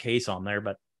one case on there,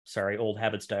 but sorry, old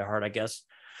habits die hard, I guess.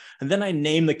 And then I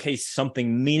name the case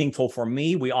something meaningful for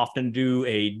me. We often do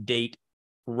a date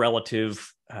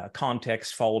relative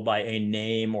context followed by a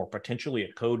name or potentially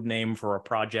a code name for a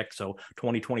project. So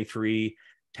 2023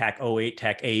 TAC 08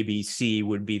 TAC ABC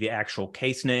would be the actual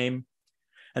case name.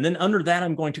 And then under that,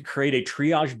 I'm going to create a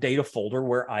triage data folder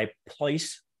where I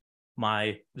place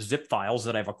my zip files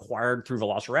that I've acquired through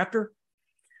Velociraptor.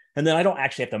 And then I don't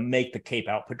actually have to make the KAPE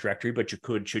output directory, but you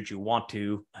could, should you want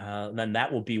to. Then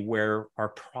that will be where our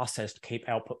processed KAPE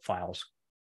output files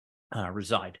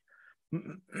reside.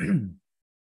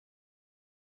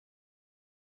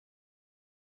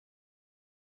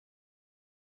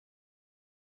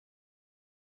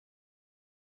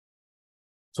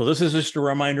 So this is just a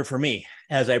reminder for me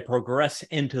as I progress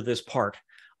into this part.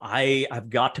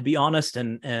 I've got to be honest,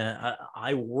 and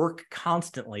I work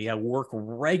constantly. I work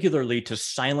regularly to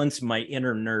silence my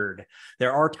inner nerd.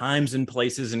 There are times and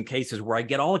places and cases where I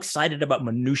get all excited about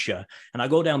minutia, and I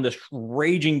go down this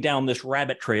raging down this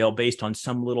rabbit trail based on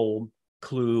some little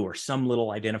clue or some little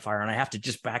identifier, and I have to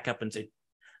just back up and say,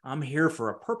 I'm here for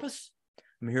a purpose.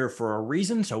 I'm here for a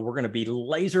reason. So we're going to be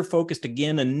laser focused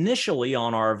again initially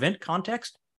on our event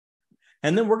context,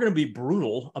 and then we're going to be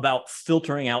brutal about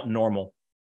filtering out normal.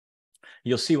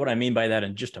 You'll see what I mean by that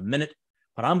in just a minute,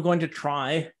 but I'm going to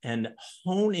try and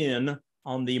hone in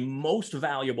on the most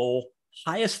valuable,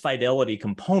 highest fidelity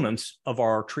components of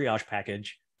our triage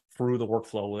package through the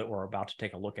workflow that we're about to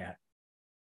take a look at.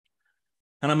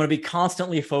 And I'm going to be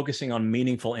constantly focusing on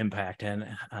meaningful impact. And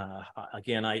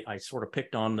again, I sort of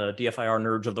picked on the DFIR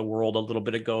nerds of the world a little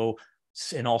bit ago.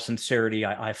 In all sincerity,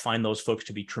 I find those folks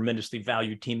to be tremendously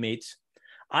valued teammates.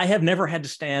 I have never had to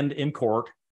stand in court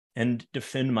and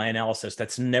defend my analysis.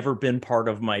 That's never been part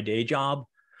of my day job.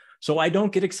 So I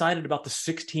don't get excited about the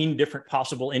 16 different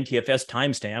possible NTFS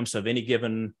timestamps of any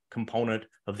given component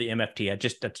of the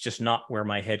MFT. That's just not where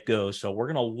my head goes. So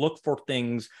we're going to look for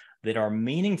things that are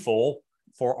meaningful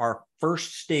for our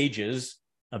first stages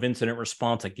of incident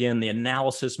response. Again, the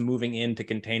analysis moving into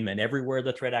containment, everywhere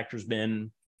the threat actor's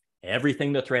been,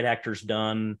 everything the threat actor's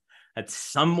done. At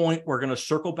some point, we're going to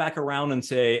circle back around and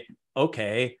say,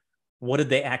 okay, what did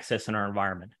they access in our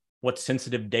environment? What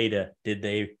sensitive data did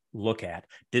they look at?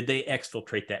 Did they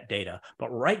exfiltrate that data? But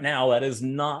right now, that is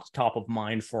not top of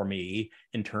mind for me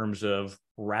in terms of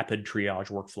rapid triage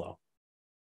workflow.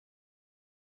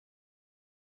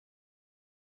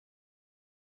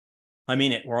 I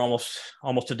mean it, we're almost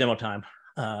to demo time,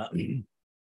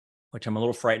 which I'm a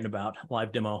little frightened about,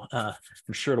 live demo. I'm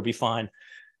sure it'll be fine.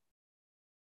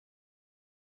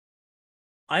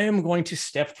 I am going to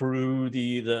step through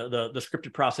the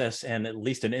scripted process and at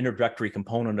least an introductory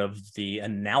component of the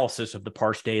analysis of the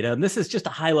parsed data. And this is just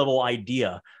a high-level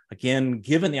idea. Again,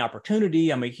 given the opportunity,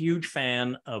 I'm a huge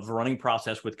fan of running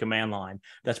process with command line.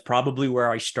 That's probably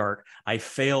where I start. I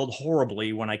failed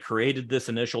horribly when I created this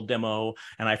initial demo,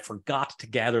 and I forgot to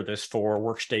gather this for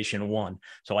workstation 1.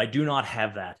 So I do not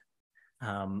have that.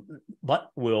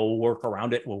 But we'll work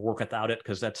around it. We'll work without it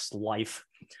because that's life.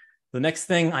 The next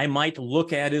thing I might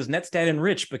look at is netstat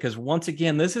enrich, because once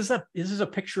again, this is a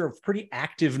picture of pretty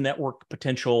active network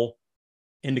potential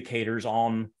indicators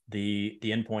on the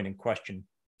endpoint in question.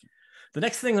 The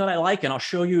next thing that I like, and I'll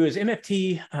show you, is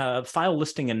MFT file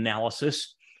listing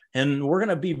analysis. And we're going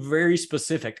to be very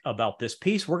specific about this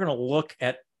piece. We're going to look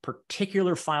at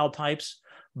particular file types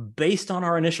based on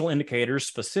our initial indicators,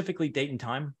 specifically date and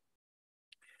time.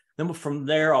 Then from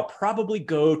there, I'll probably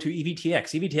go to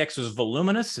EVTX. EVTX is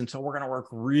voluminous, and so we're going to work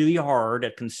really hard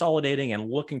at consolidating and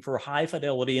looking for high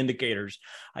fidelity indicators.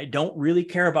 I don't really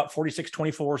care about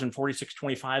 4624s and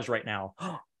 4625s right now.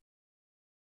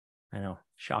 I know,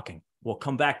 shocking. We'll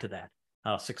come back to that.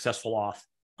 Successful auth,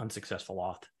 unsuccessful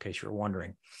auth, in case you're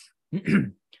wondering.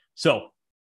 So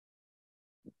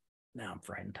now I'm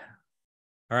frightened.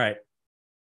 All right.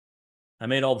 I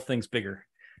made all the things bigger.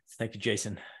 Thank you,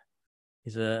 Jason.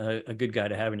 He's a good guy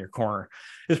to have in your corner.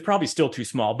 It's probably still too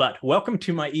small, but welcome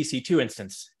to my EC2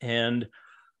 instance. And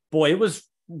boy, it was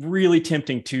really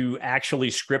tempting to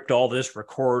actually script all this,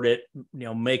 record it,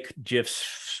 make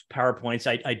GIFs, PowerPoints.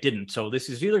 I didn't. So this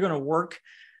is either going to work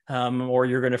or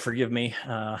you're going to forgive me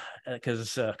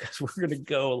because we're going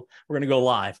to go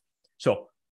live. So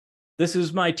this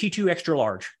is my T2 extra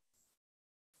large.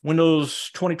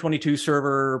 Windows 2022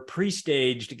 server,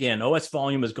 pre-staged. Again, OS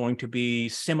volume is going to be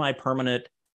semi-permanent.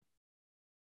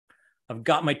 I've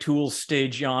got my tools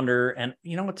staged yonder. And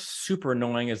what's super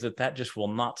annoying is that just will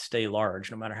not stay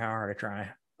large no matter how hard I try.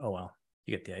 Oh, well,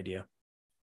 you get the idea.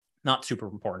 Not super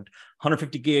important.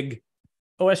 150 gig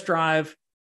OS drive,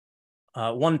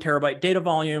 1 terabyte data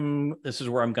volume. This is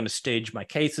where I'm going to stage my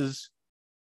cases.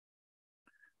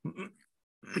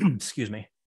 Excuse me.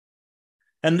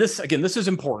 And this, again, this is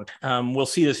important. We'll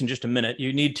see this in just a minute.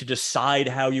 You need to decide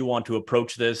how you want to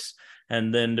approach this.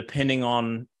 And then depending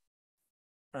on,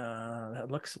 that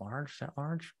looks large, is that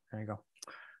large? There you go.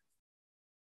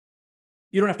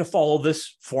 You don't have to follow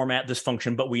this format, this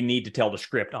function, but we need to tell the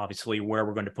script, obviously, where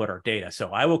we're going to put our data.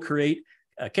 So I will create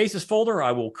a cases folder.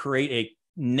 I will create a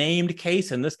named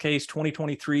case, in this case,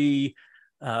 2023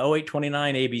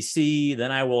 0829 ABC.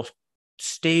 Then I will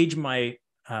stage my,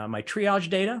 my triage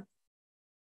data.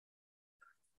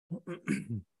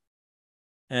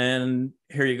 And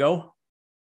here you go.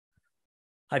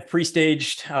 I've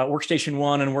pre-staged workstation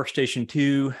 1 and workstation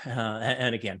 2.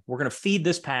 And again, we're going to feed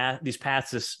these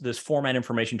paths, this format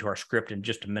information to our script in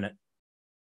just a minute.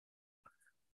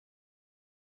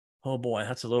 Oh boy,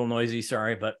 that's a little noisy,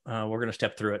 sorry, but we're going to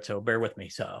step through it, so bear with me.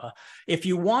 So if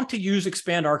you want to use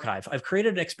Expand Archive, I've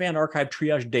created an Expand Archive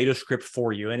triage data script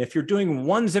for you. And if you're doing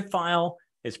one zip file,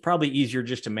 it's probably easier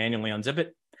just to manually unzip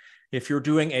it. If you're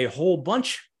doing a whole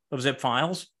bunch of zip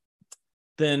files,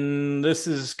 then this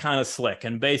is kind of slick.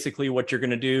 And basically what you're going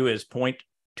to do is point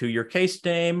to your case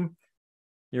name.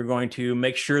 You're going to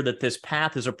make sure that this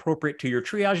path is appropriate to your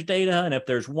triage data. And if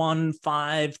there's 1,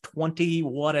 5, 20,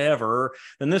 whatever,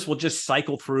 then this will just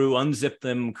cycle through, unzip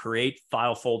them, create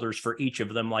file folders for each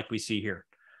of them like we see here.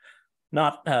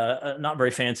 Not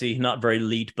very fancy, not very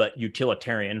elite, but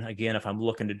utilitarian. Again, if I'm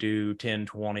looking to do 10,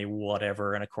 20,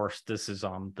 whatever, and of course, this is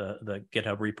on the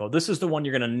GitHub repo. This is the one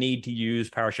you're going to need to use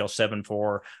PowerShell 7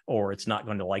 for, or it's not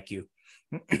going to like you.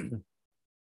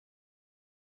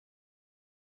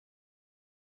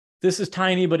 This is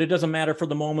tiny, but it doesn't matter for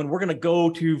the moment. We're going to go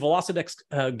to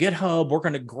Velociraptor GitHub. We're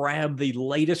going to grab the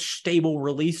latest stable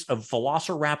release of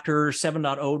Velociraptor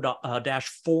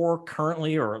 7.0-4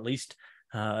 currently, or at least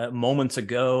moments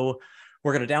ago.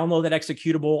 We're going to download that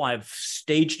executable. I've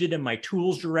staged it in my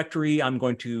tools directory. I'm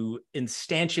going to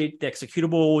instantiate the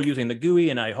executable using the GUI,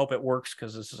 and I hope it works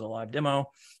because this is a live demo.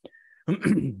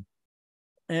 And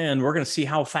we're going to see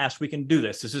how fast we can do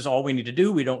this. This is all we need to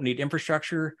do. We don't need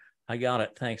infrastructure. I got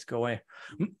it. Thanks. Go away.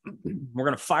 We're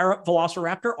going to fire up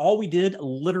Velociraptor. All we did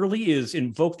literally is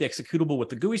invoke the executable with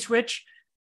the GUI switch.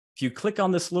 If you click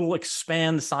on this little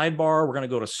expand sidebar, we're going to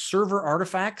go to server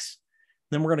artifacts.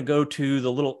 Then we're going to go to the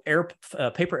little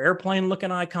paper airplane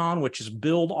looking icon, which is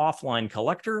build offline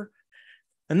collector.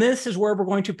 And this is where we're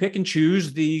going to pick and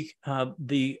choose the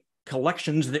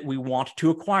collections that we want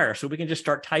to acquire. So we can just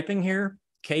start typing here,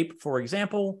 KAPE, for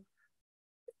example.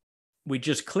 We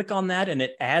just click on that and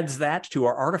it adds that to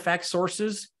our artifact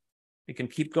sources. We can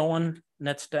keep going.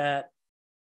 Netstat.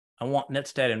 I want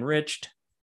Netstat enriched.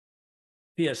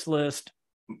 PS list.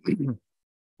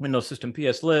 Windows System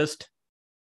PS list.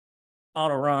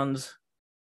 Auto runs.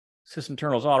 System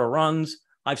internals auto runs.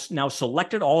 I've now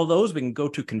selected all of those. We can go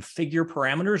to configure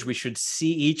parameters. We should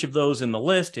see each of those in the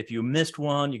list. If you missed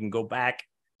one, you can go back,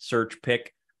 search,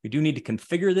 pick. We do need to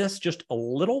configure this just a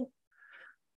little.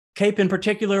 KAPE in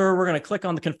particular, we're going to click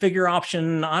on the configure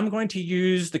option. I'm going to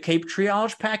use the KAPE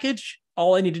triage package.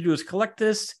 All I need to do is collect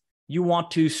this. You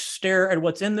want to stare at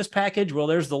what's in this package? Well,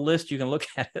 there's the list. You can look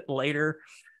at it later.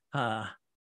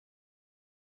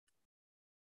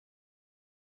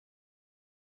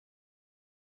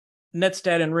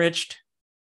 Netstat enriched.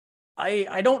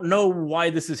 I don't know why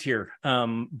this is here,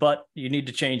 but you need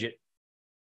to change it.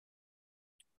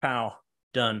 Pow,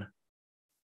 done.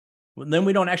 Then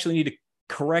we don't actually need to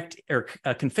correct or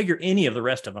configure any of the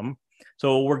rest of them.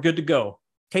 So we're good to go.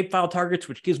 KAPE file targets,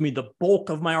 which gives me the bulk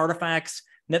of my artifacts.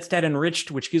 Netstat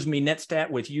enriched, which gives me netstat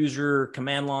with user,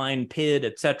 command line, PID,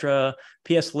 etc.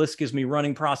 PS list gives me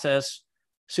running process.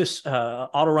 Sys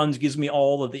auto runs gives me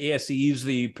all of the ASCs,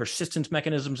 the persistence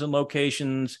mechanisms and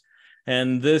locations.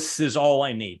 And this is all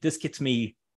I need. This gets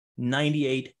me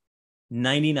 98,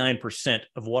 99%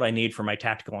 of what I need for my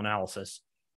tactical analysis.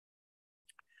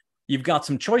 You've got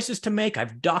some choices to make.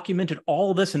 I've documented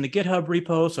all of this in the GitHub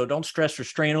repo, so don't stress or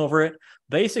strain over it.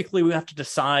 Basically, we have to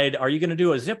decide, are you going to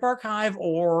do a zip archive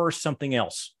or something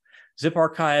else? Zip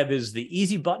archive is the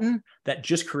easy button that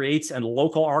just creates a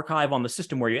local archive on the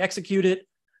system where you execute it.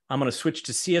 I'm going to switch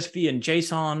to CSV and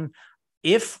JSON.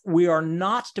 If we are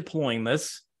not deploying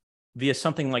this via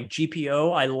something like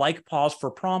GPO, I like pause for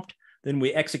prompt. Then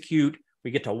we execute. We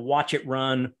get to watch it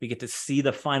run. We get to see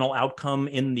the final outcome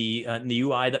in the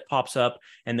UI that pops up,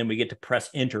 and then we get to press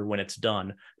enter when it's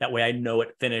done. That way I know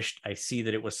it finished. I see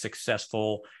that it was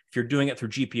successful. If you're doing it through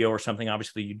GPO or something,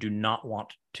 obviously you do not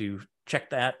want to check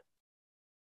that.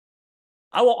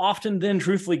 I will often then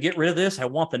truthfully get rid of this. I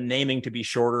want the naming to be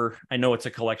shorter. I know it's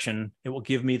a collection. It will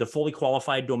give me the fully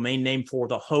qualified domain name for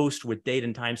the host with date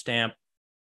and timestamp.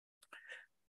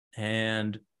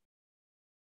 And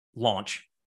launch.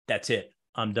 That's it.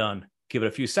 I'm done. Give it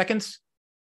a few seconds.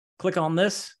 Click on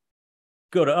this.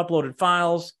 Go to uploaded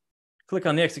files. Click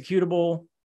on the executable.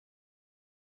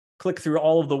 Click through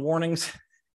all of the warnings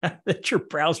that your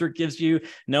browser gives you.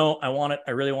 No, I want it.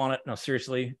 I really want it. No,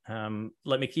 seriously.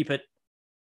 Let me keep it.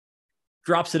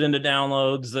 Drops it into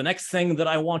downloads. The next thing that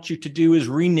I want you to do is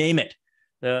rename it.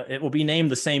 It will be named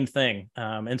the same thing.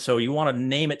 And so you want to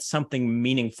name it something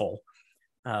meaningful.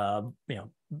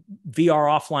 VR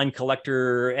offline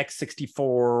collector,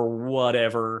 x64,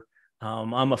 whatever.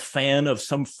 I'm a fan of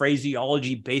some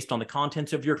phraseology based on the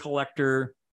contents of your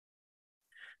collector.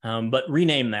 But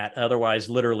rename that. Otherwise,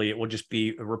 literally, it will just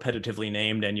be repetitively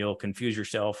named and you'll confuse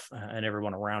yourself and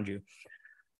everyone around you.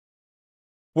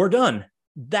 We're done.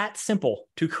 That simple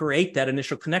to create that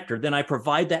initial connector. Then I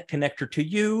provide that connector to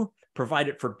you, provide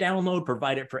it for download,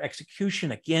 provide it for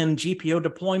execution. Again, GPO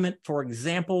deployment, for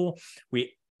example,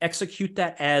 we execute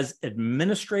that as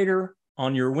administrator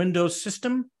on your Windows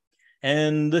system.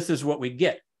 And this is what we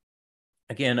get.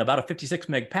 Again, about a 56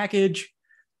 meg package.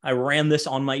 I ran this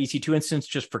on my EC2 instance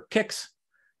just for kicks.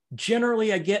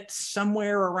 Generally, I get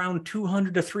somewhere around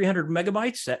 200 to 300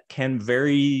 megabytes. That can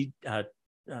vary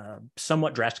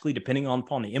somewhat drastically depending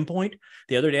upon the endpoint.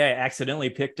 The other day, I accidentally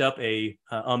picked up a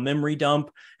memory dump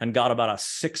and got about a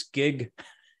 6 gig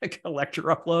collector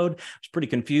upload. I was pretty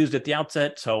confused at the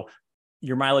outset. So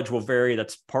your mileage will vary.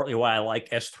 That's partly why I like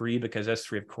S3, because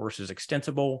S3, of course, is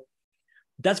extensible.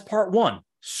 That's part one.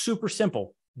 Super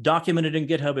simple. Documented in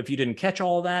GitHub. If you didn't catch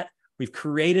all of that, we've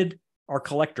created our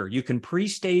collector. You can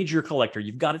pre-stage your collector.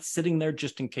 You've got it sitting there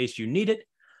just in case you need it.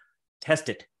 Test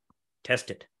it.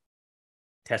 Test it.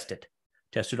 Test it.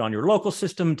 Test it on your local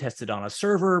system. Test it on a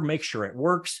server. Make sure it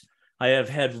works. I have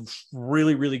had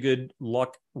really, really good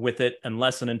luck with it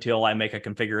unless and until I make a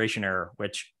configuration error,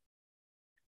 which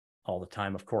all the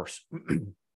time, of course.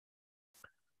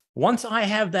 Once I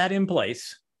have that in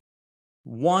place,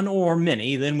 one or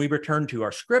many, then we return to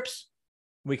our scripts.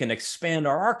 We can expand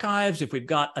our archives. If we've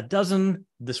got a dozen,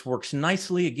 this works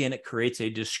nicely. Again, it creates a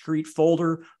discrete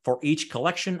folder for each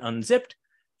collection unzipped.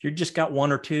 If you've just got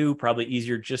one or two, probably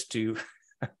easier just to,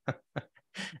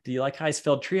 do you like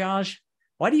high-spelled triage?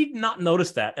 Why do you not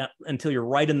notice that until you're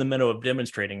right in the middle of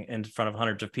demonstrating in front of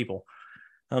hundreds of people?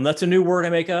 That's a new word I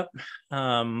make up.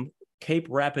 KAPE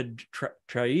rapid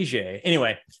triage.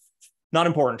 Anyway, not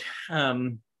important.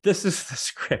 This is the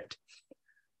script.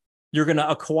 You're going to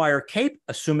acquire KAPE,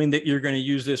 assuming that you're going to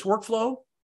use this workflow.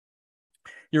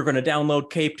 You're going to download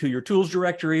KAPE to your tools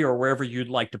directory or wherever you'd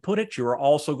like to put it. You are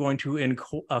also going to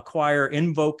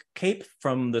invoke KAPE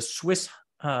from the Swisscom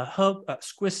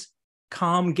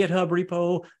GitHub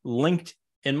repo linked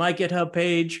in my GitHub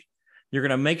page. You're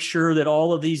going to make sure that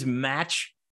all of these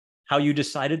match how you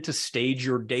decided to stage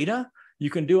your data. You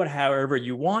can do it however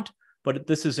you want, but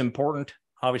this is important,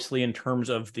 obviously, in terms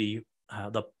of the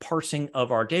parsing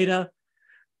of our data.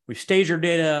 We've staged our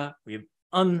data. We've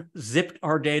unzipped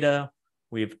our data.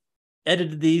 We've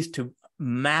edited these to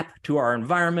map to our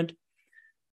environment.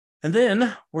 And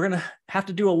then we're going to have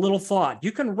to do a little thought.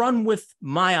 You can run with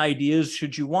my ideas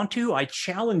should you want to. I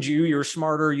challenge you. You're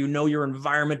smarter. You know your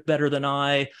environment better than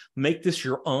I. Make this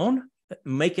your own.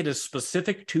 Make it as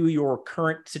specific to your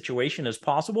current situation as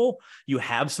possible. You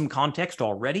have some context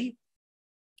already.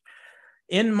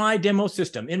 In my demo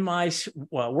system, in my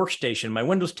workstation, my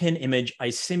Windows 10 image, I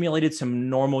simulated some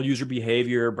normal user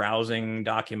behavior, browsing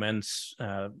documents,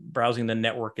 browsing the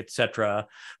network, etc.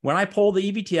 When I pull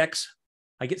the EVTX,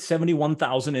 I get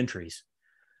 71,000 entries.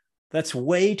 That's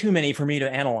way too many for me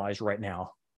to analyze right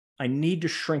now. I need to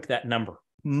shrink that number.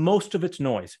 Most of it's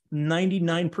noise.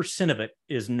 99% of it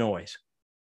is noise.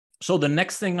 So the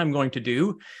next thing I'm going to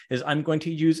do is I'm going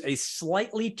to use a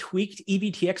slightly tweaked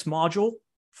EVTX module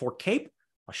for KAPE.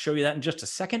 I'll show you that in just a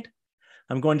second.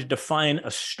 I'm going to define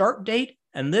a start date,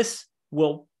 and this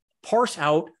will parse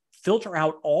out, filter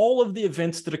out all of the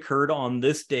events that occurred on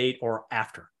this date or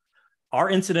after. Our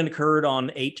incident occurred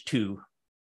on 8/2.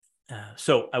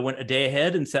 So I went a day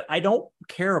ahead and said, I don't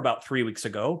care about 3 weeks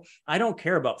ago. I don't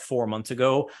care about 4 months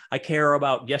ago. I care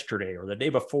about yesterday or the day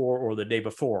before or the day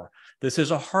before. This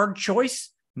is a hard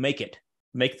choice. Make it.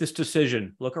 Make this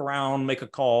decision. Look around, make a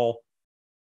call.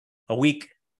 A week,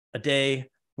 a day.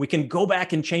 We can go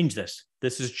back and change this.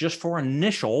 This is just for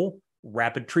initial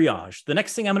rapid triage. The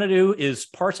next thing I'm going to do is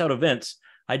parse out events.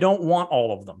 I don't want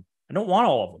all of them. I don't want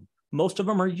all of them. Most of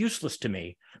them are useless to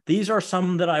me. These are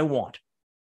some that I want.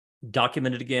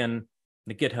 Documented again in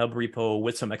the GitHub repo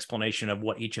with some explanation of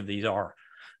what each of these are.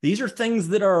 These are things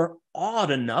that are odd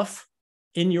enough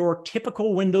in your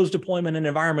typical Windows deployment and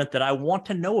environment that I want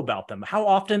to know about them. How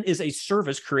often is a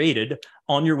service created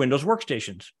on your Windows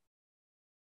workstations?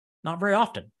 Not very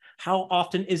often. How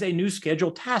often is a new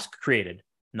scheduled task created?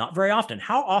 Not very often.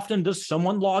 How often does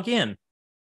someone log in?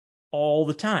 All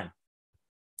the time.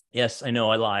 Yes, I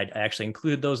know I lied. I actually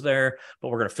included those there, but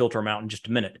we're going to filter them out in just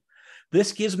a minute.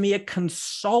 This gives me a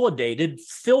consolidated,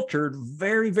 filtered,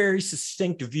 very, very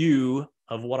succinct view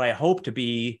of what I hope to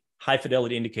be high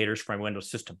fidelity indicators for my Windows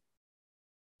system,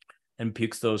 and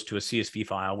pukes those to a CSV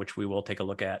file, which we will take a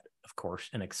look at, of course,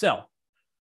 in Excel.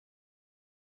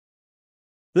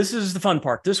 This is the fun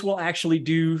part. This will actually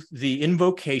do the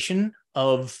invocation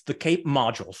of the KAPE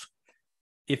modules.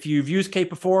 If you've used KAPE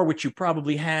before, which you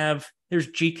probably have,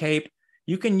 there's GKAPE.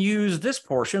 You can use this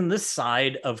portion, this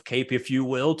side of KAPE, if you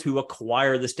will, to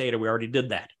acquire this data. We already did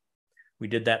that. We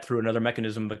did that through another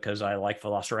mechanism because I like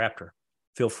Velociraptor.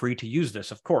 Feel free to use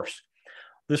this, of course.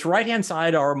 This right-hand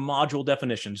side are module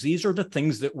definitions. These are the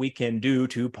things that we can do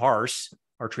to parse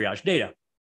our triage data.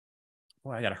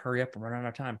 Boy, I got to hurry up and run out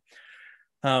of time.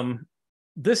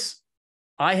 This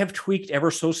I have tweaked ever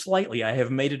so slightly. I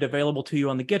have made it available to you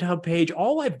on the GitHub page.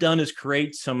 All I've done is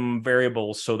create some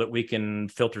variables so that we can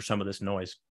filter some of this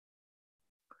noise.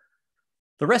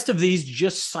 The rest of these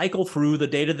just cycle through the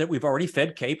data that we've already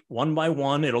fed KAPE one by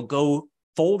one. It'll go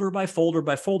folder by folder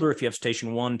by folder. If you have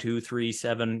station 1, 2, 3,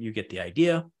 7, you get the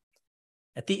idea.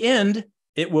 At the end,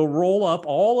 it will roll up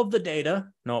all of the data.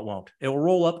 No, it won't. It will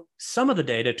roll up some of the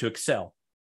data to Excel.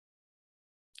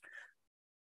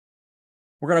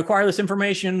 We're going to acquire this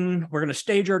information. We're going to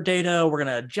stage our data. We're going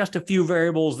to adjust a few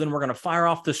variables. Then we're going to fire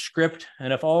off the script.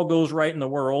 And if all goes right in the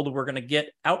world, we're going to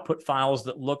get output files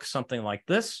that look something like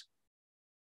this.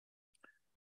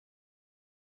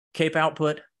 KAPE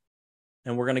output.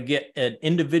 And we're going to get an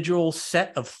individual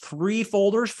set of 3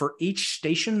 folders for each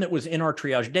station that was in our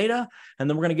triage data. And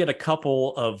then we're going to get a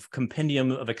couple of compendium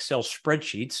of Excel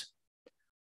spreadsheets.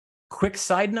 Quick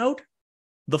side note,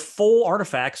 the full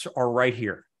artifacts are right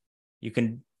here. You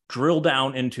can drill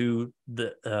down into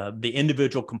the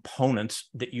individual components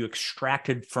that you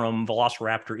extracted from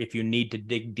Velociraptor if you need to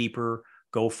dig deeper,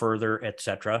 go further,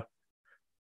 etc.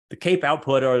 The KAPE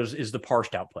output is the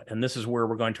parsed output, and this is where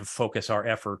we're going to focus our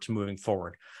efforts moving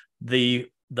forward.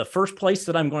 The first place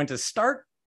that I'm going to start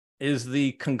is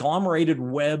the conglomerated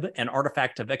web and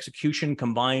artifact of execution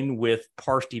combined with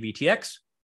parsed EVTX.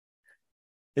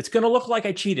 It's going to look like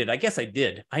I cheated. I guess I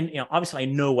did. Obviously, I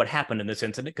know what happened in this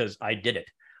incident because I did it.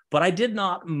 But I did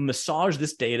not massage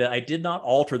this data. I did not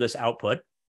alter this output.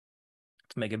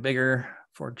 Let's make it bigger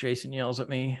before Jason yells at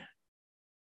me.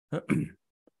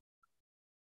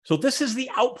 So this is the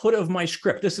output of my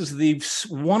script. This is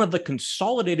one of the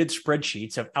consolidated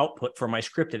spreadsheets of output for my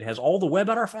script. It has all the web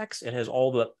artifacts. It has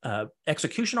all the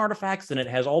execution artifacts. And it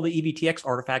has all the EVTX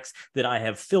artifacts that I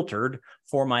have filtered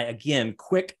for my, again,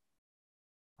 quick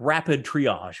rapid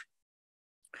triage.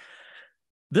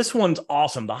 This one's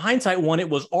awesome. The hindsight one, it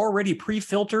was already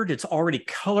pre-filtered. It's already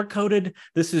color-coded.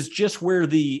 This is just where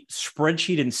the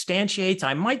spreadsheet instantiates.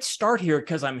 I might start here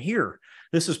because I'm here.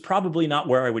 This is probably not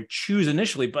where I would choose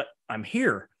initially, but I'm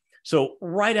here. So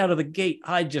right out of the gate,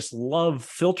 I just love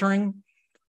filtering.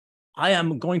 I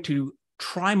am going to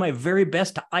try my very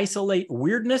best to isolate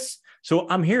weirdness. So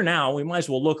I'm here now. We might as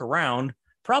well look around.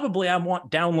 Probably I want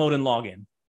download and login.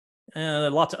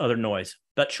 Lots of other noise,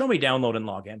 but show me download and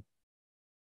login.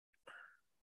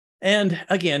 And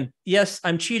again, yes,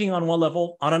 I'm cheating on one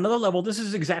level. On another level, this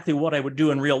is exactly what I would do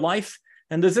in real life.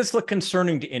 And does this look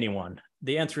concerning to anyone?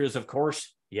 The answer is, of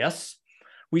course, yes.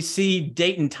 We see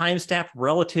date and timestamp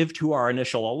relative to our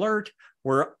initial alert.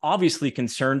 We're obviously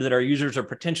concerned that our users are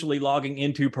potentially logging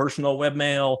into personal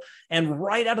webmail. And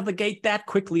right out of the gate, that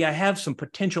quickly, I have some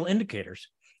potential indicators.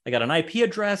 I got an IP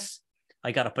address.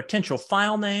 I got a potential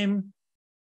file name.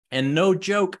 And no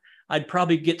joke, I'd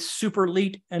probably get super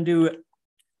elite and do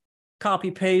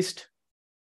copy paste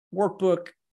workbook,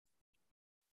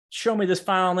 show me this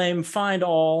file name, find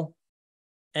all,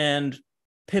 and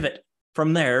pivot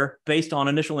from there based on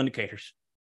initial indicators.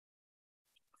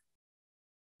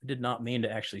 I did not mean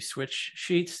to actually switch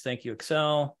sheets. Thank you,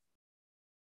 Excel.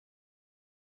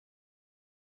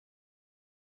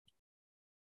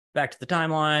 Back to the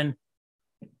timeline.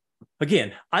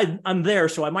 Again, I'm there,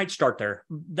 so I might start there.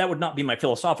 That would not be my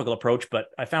philosophical approach, but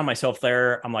I found myself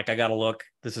there. I'm like, I got to look.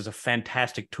 This is a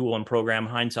fantastic tool and program,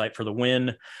 hindsight for the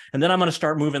win. And then I'm going to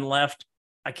start moving left.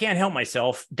 I can't help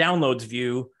myself. Downloads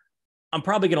view. I'm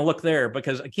probably going to look there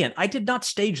because, again, I did not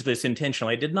stage this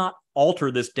intentionally. I did not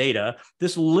alter this data.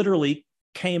 This literally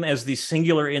came as the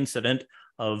singular incident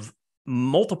of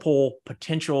multiple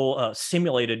potential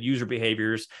simulated user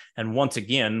behaviors. And once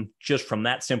again, just from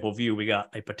that simple view, we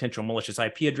got a potential malicious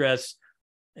IP address,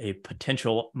 a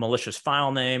potential malicious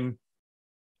file name.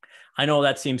 I know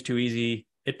that seems too easy.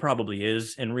 It probably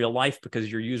is in real life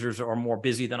because your users are more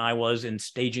busy than I was in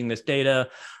staging this data.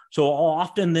 So I'll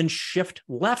often then shift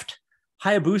left.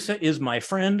 Hayabusa is my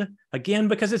friend, again,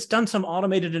 because it's done some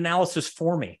automated analysis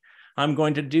for me. I'm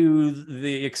going to do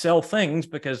the Excel things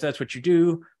because that's what you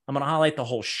do. I'm going to highlight the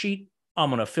whole sheet. I'm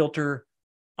going to filter.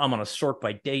 I'm going to sort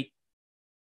by date.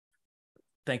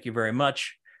 Thank you very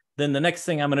much. Then the next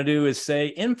thing I'm going to do is say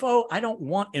info. I don't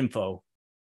want info.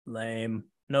 Lame.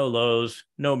 No lows,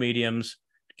 no mediums.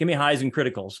 Give me highs and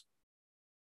criticals.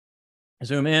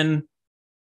 Zoom in.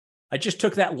 I just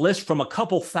took that list from a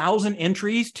couple thousand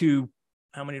entries to,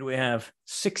 how many do we have?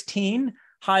 16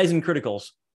 highs and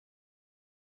criticals.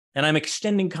 And I'm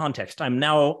extending context. I'm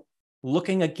now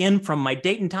looking again from my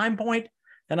date and time point,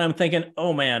 and I'm thinking,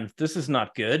 oh man, this is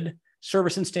not good.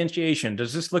 Service instantiation,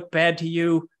 does this look bad to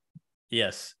you?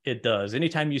 Yes, it does.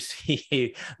 Anytime you see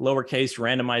a lowercase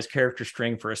randomized character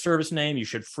string for a service name, you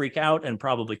should freak out and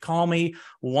probably call me.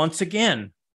 Once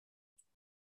again,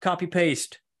 copy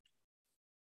paste,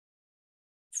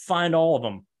 find all of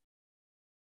them,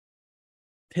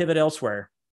 pivot elsewhere.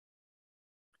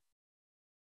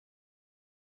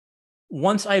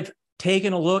 Once I've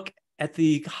taken a look at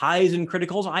the highs and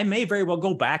criticals, I may very well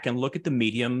go back and look at the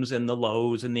mediums and the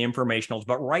lows and the informationals.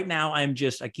 But right now, I'm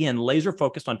just, again, laser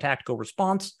focused on tactical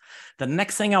response. The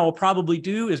next thing I will probably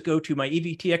do is go to my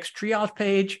EVTX triage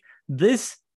page.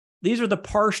 These are the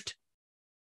parsed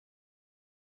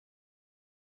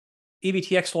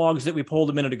EVTX logs that we pulled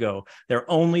a minute ago. They're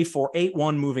only for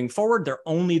 8.1 moving forward. They're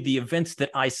only the events that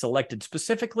I selected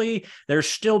specifically. There's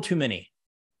still too many.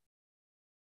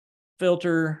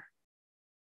 Filter.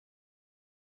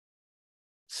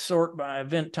 Sort by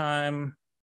event time.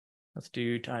 Let's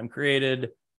do time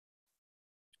created.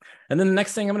 And then the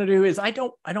next thing I'm going to do is I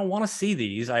don't want to see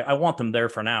these. I want them there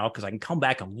for now because I can come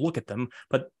back and look at them,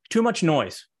 but too much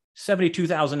noise.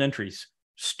 72,000 entries.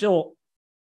 Still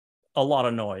a lot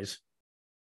of noise.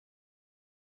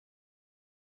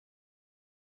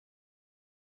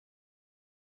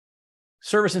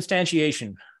 Service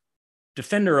instantiation,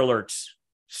 Defender alerts,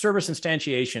 service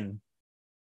instantiation,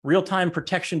 real-time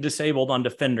protection disabled on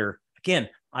Defender. Again,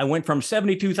 I went from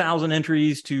 72,000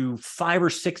 entries to 5 or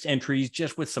 6 entries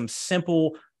just with some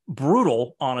simple,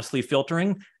 brutal, honestly,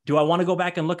 filtering. Do I want to go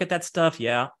back and look at that stuff?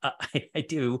 Yeah, I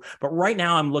do. But right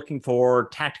now I'm looking for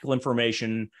tactical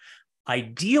information,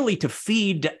 ideally to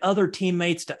feed to other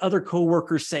teammates, to other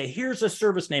coworkers, say, here's a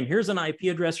service name, here's an IP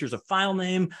address, here's a file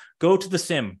name, go to the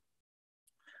SIM.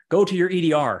 Go to your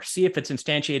EDR, see if it's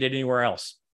instantiated anywhere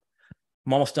else.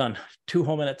 I'm almost done. 2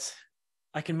 whole minutes.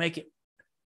 I can make it.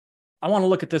 I want to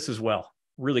look at this as well,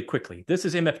 really quickly. This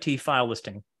is MFT file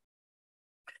listing.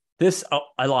 This, oh,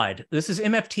 I lied. This is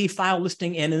MFT file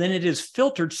listing, and then it is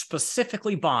filtered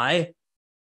specifically by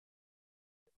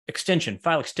extension,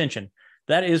 file extension.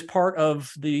 That is part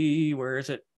of the, where is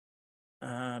it?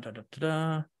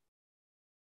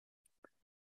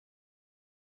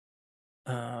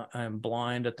 I'm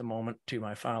blind at the moment to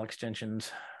my file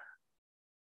extensions.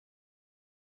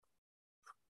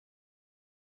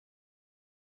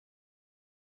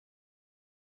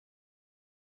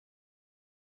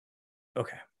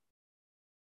 Okay.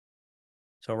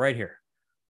 So right here,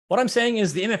 what I'm saying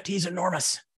is the MFT is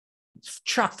enormous. It's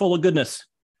chock full of goodness,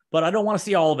 but I don't want to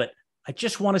see all of it. I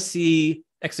just want to see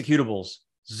executables,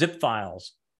 zip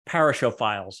files, PowerShell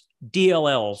files,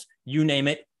 DLLs, you name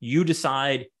it. You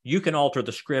decide, you can alter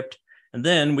the script. And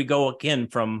then we go again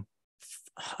from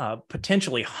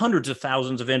potentially hundreds of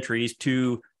thousands of entries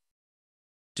to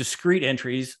discrete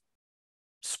entries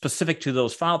specific to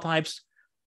those file types.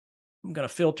 I'm going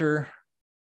to filter.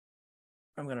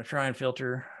 I'm going to try and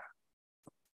filter.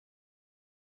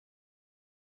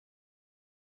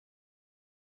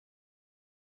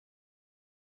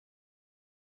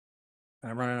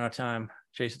 I'm running out of time.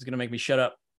 Jason's going to make me shut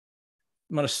up.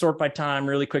 I'm going to sort by time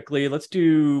really quickly. Let's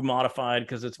do modified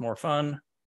because it's more fun.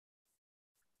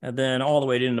 And then all the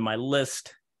way into my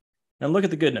list. And look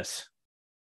at the goodness.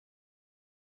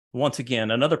 Once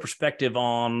again, another perspective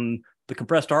on the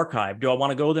compressed archive. Do I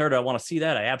want to go there? Do I want to see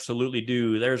that? I absolutely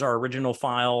do. There's our original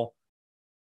file,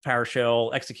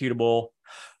 PowerShell, executable.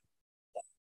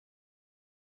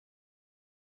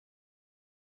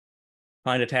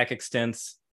 Find attack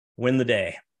extents, win the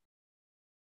day.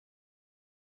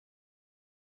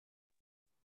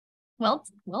 Well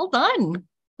done.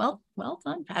 Well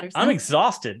done, Patterson. I'm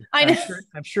exhausted. I know.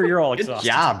 I'm sure you're all Good exhausted.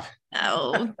 job.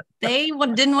 Oh, they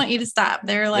didn't want you to stop.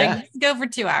 They're like, Yeah. let's go for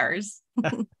 2 hours.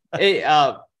 Hey,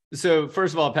 so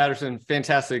first of all, Patterson,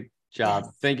 fantastic job.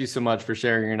 Yes. Thank you so much for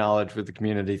sharing your knowledge with the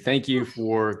community. Thank you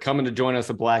for coming to join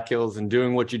us at Black Hills and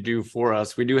doing what you do for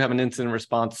us. We do have an incident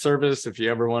response service. If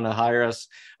you ever want to hire us,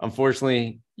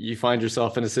 unfortunately, you find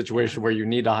yourself in a situation where you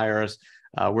need to hire us.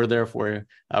 We're there for you.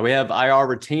 We have IR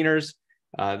retainers.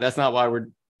 That's not why we're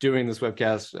doing this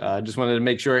webcast. I just wanted to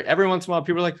make sure every once in a while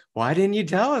people are like, why didn't you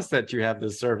tell us that you have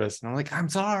this service? And I'm like, I'm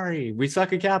sorry. We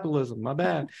suck at capitalism. My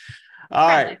bad. All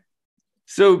right.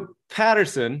 So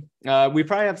Patterson, we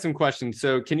probably have some questions.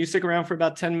 So can you stick around for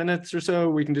about 10 minutes or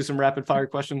so? We can do some rapid fire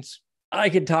questions. I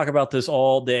could talk about this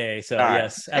all day. So All right.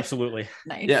 yes, absolutely.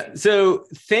 Nice. Yeah. So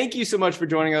thank you so much for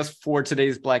joining us for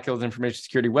today's Black Hills Information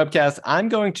Security webcast. I'm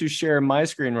going to share my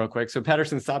screen real quick. So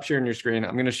Patterson, stop sharing your screen.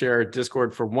 I'm going to share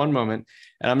Discord for one moment,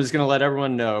 and I'm just going to let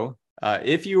everyone know,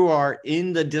 if you are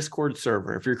in the Discord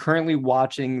server, if you're currently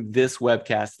watching this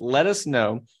webcast, let us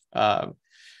know.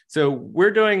 So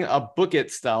we're doing a Book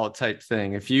It style type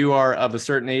thing. If you are of a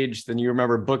certain age, then you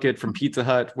remember Book It from Pizza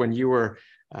Hut when you were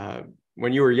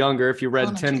younger. If you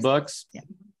read 10 books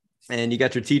and you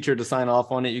got your teacher to sign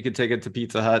off on it, you could take it to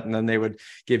Pizza Hut and then they would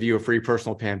give you a free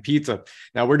personal pan pizza.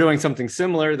 Now we're doing something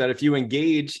similar, that if you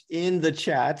engage in the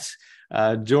chats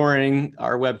during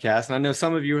our webcast, and I know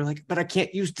some of you are like, but I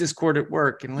can't use Discord at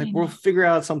work, and like, we'll figure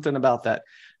out something about that.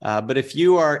 But if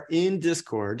you are in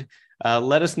Discord,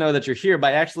 let us know that you're here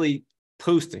by actually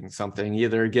posting something,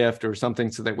 either a gift or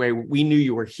something, so that way we knew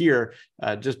you were here,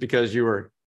 just because you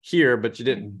were here, but you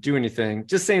didn't do anything.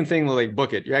 Just same thing like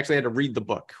Book It. You actually had to read the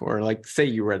book, or like say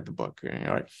you read the book.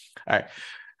 All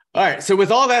right. So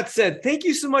with all that said, thank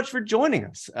you so much for joining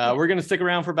us. We're going to stick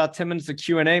around for about 10 minutes of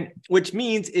Q&A, which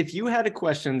means if you had a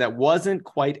question that wasn't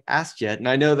quite asked yet, and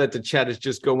I know that the chat is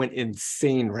just going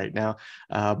insane right now,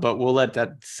 but we'll let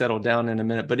that settle down in a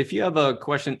minute. But if you have a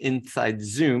question inside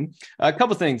Zoom, a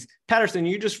couple things. Patterson,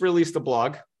 you just released a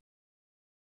blog.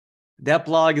 That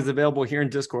blog is available here in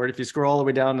Discord. If you scroll all the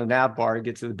way down the nav bar,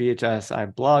 get to the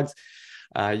BHSI blogs,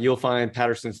 you'll find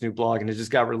Patterson's new blog, and it just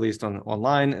got released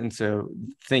online. And so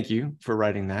thank you for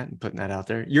writing that and putting that out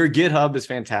there. Your GitHub is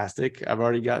fantastic. I've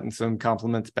already gotten some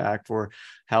compliments back for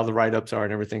how the write-ups are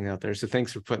and everything out there. So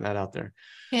thanks for putting that out there.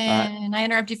 Can I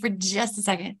interrupt you for just a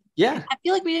second? Yeah. I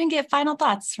feel like we didn't get final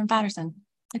thoughts from Patterson.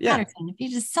 Patterson, if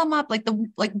you just sum up like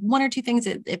one or two things,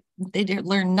 if they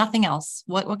learn nothing else,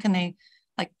 what can they,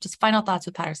 like, just final thoughts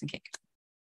with Patterson Cake?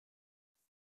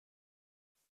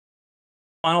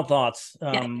 Final thoughts.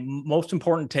 Most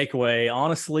important takeaway.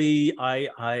 Honestly,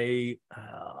 I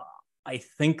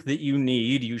think that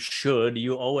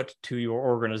you owe it to your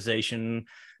organization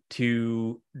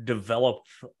to develop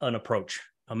an approach,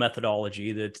 a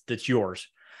methodology that's yours.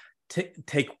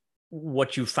 Take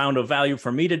what you found of value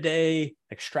from me today,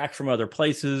 extract from other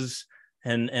places,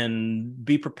 and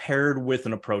be prepared with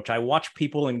an approach. I watch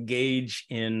people engage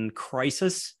in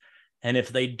crisis, and if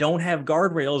they don't have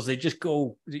guardrails, they just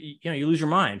go, you lose your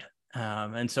mind.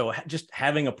 And so just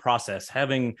having a process,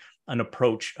 having an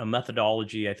approach, a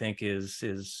methodology, I think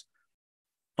is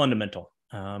fundamental.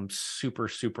 Super,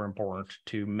 super important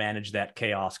to manage that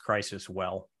chaos crisis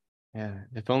well. Yeah.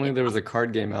 If only there was a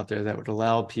card game out there that would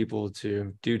allow people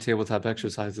to do tabletop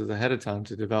exercises ahead of time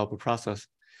to develop a process.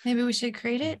 Maybe we should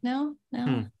create it. No.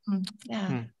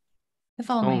 Yeah. If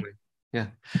only. Yeah.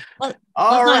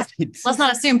 Let's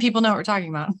not assume people know what we're talking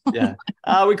about. Yeah.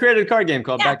 We created a card game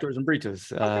called Backdoors and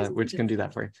Breaches, which can do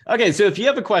that for you. Okay. So if you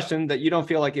have a question that you don't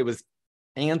feel like it was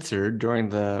answered during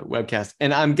the webcast.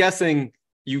 And I'm guessing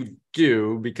you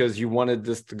do because you wanted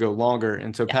this to go longer.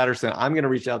 And so, Patterson, I'm going to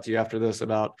reach out to you after this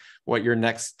about what your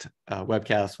next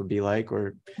webcast would be like,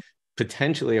 or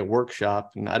potentially a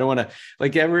workshop. And I don't want to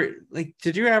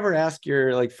did you ever ask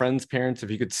your friends' parents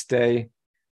if you could stay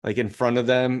in front of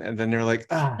them, and then they're like,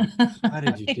 why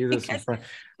did you do this in front?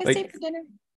 Stay for dinner.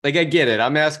 I get it.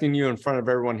 I'm asking you in front of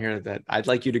everyone here that I'd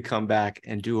like you to come back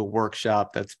and do a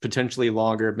workshop that's potentially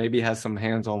longer, maybe has some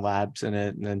hands-on labs in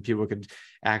it, and then people could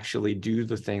actually do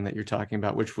the thing that you're talking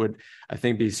about, which would, I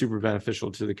think, be super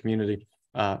beneficial to the community.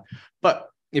 But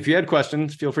if you had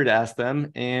questions, feel free to ask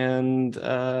them. And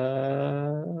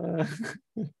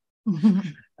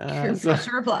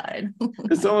Pressure replied.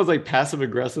 It's almost like passive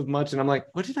aggressive much, and I'm like,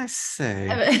 what did I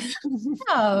say?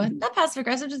 No, not passive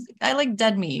aggressive. Just I like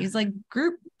dead meat. He's like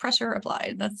group pressure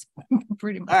applied. That's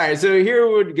pretty much. All right, so here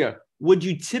would go. Would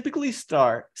you typically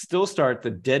still start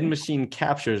the dead machine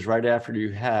captures right after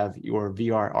you have your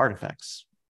VR artifacts?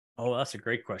 Oh, that's a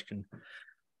great question.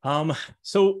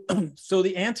 So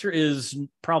the answer is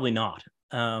probably not.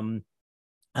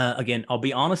 Again, I'll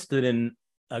be honest that in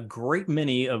a great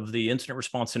many of the incident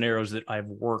response scenarios that I've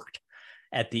worked,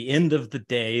 at the end of the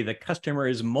day, the customer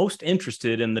is most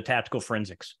interested in the tactical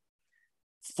forensics.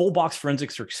 Full box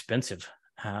forensics are expensive.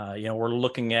 We're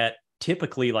looking at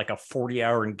typically like a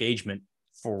 40-hour engagement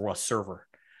for a server.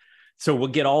 So we'll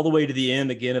get all the way to the end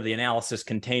again of the analysis,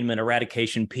 containment,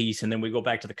 eradication piece, and then we go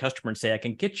back to the customer and say, I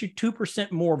can get you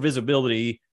 2% more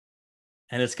visibility,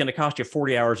 and it's going to cost you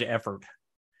 40 hours of effort.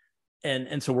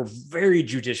 And so we're very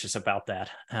judicious about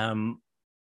that.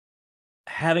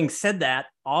 Having said that,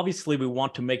 obviously we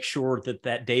want to make sure that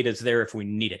that data is there if we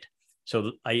need it.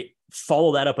 So I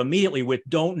follow that up immediately with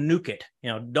don't nuke it.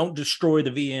 Don't destroy the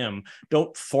VM.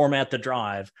 Don't format the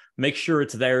drive. Make sure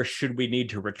it's there should we need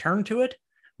to return to it.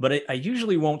 But I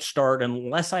usually won't start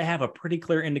unless I have a pretty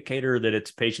clear indicator that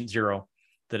it's patient zero,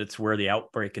 that it's where the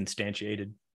outbreak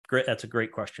instantiated. Great. That's a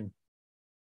great question.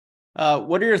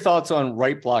 What are your thoughts on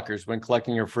write blockers when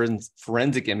collecting your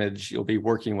forensic image you'll be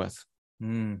working with?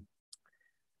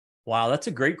 Wow, that's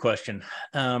a great question.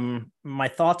 My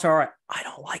thoughts are I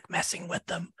don't like messing with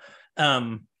them.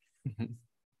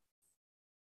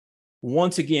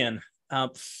 Once again,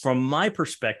 from my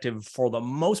perspective, for the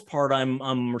most part,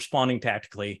 I'm responding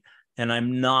tactically, and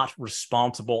I'm not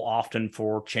responsible often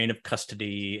for chain of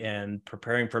custody and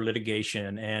preparing for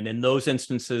litigation. And in those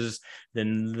instances,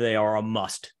 then they are a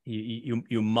must.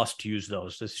 You must use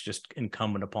those. It's just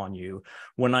incumbent upon you.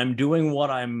 When I'm doing what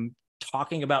I'm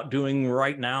talking about doing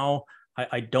right now,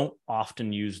 I don't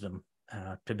often use them,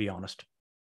 to be honest.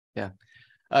 Yeah.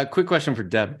 Quick question for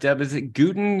Deb. Deb, is it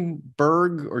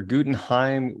Gutenberg or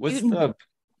Gutenheim? What's the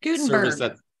Gutenberg? Service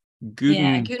that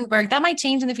Gutenberg. That might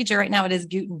change in the future. Right now, it is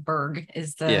Gutenberg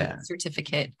is the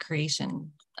certificate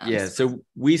creation. So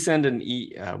we send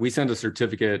a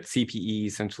certificate, CPE,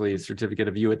 essentially a certificate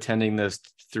of you attending this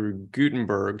through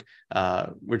Gutenberg,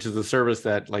 which is a service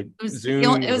that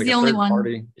Zoom. It was the only one.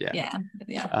 Party.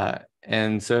 Yeah.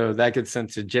 And so that gets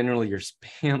sent to generally your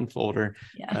spam folder.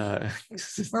 Yeah.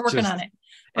 We're working on it.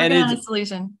 Working on a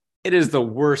solution. It is the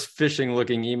worst phishing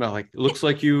looking email. It looks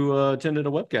like you attended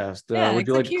a webcast. Would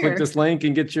you like to click this link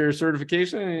and get your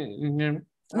certification?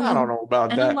 I don't know about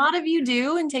that. And a lot of you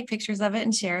do and take pictures of it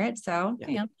and share it. So,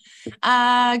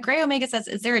 Gray Omega says,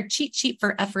 is there a cheat sheet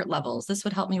for effort levels? This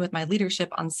would help me with my leadership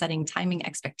on setting timing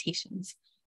expectations.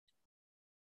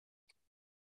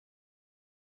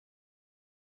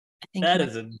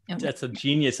 That's a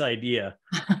genius idea.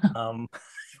 I'm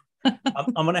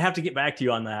going to have to get back to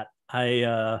you on that.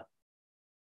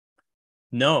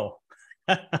 No.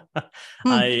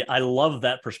 I love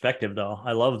that perspective, though.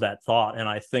 I love that thought. And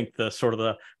I think the sort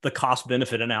of the cost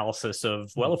benefit analysis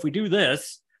of, well, if we do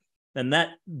this, then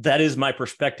that is my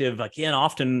perspective. Again,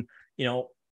 often,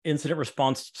 incident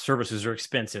response services are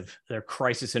expensive. They're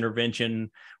crisis intervention.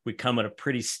 We come at a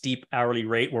pretty steep hourly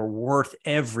rate. We're worth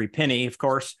every penny, of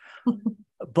course,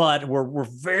 but we're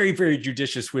very, very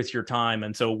judicious with your time.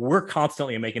 And so we're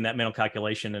constantly making that mental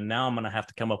calculation. And now I'm going to have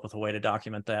to come up with a way to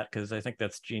document that, because I think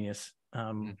that's genius.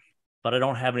 But I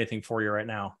don't have anything for you right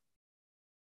now.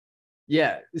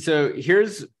 Yeah. So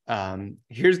here's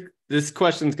this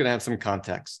question's going to have some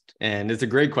context, and it's a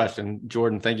great question,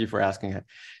 Jordan. Thank you for asking it.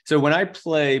 So when I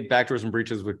play backdoors and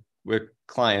breaches with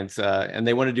clients, and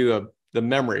they want to do the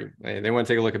memory, they want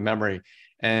to take a look at memory,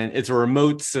 and it's a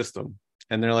remote system,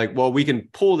 and they're like, well, we can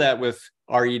pull that with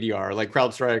our EDR, like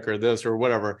CrowdStrike or this or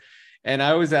whatever. And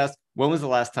I always ask, when was the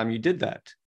last time you did that?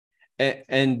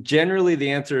 And generally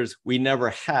the answer is we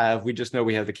never have. We just know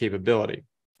we have the capability.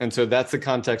 And so that's the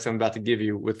context I'm about to give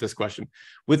you with this question.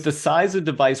 With the size of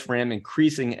device RAM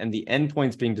increasing and the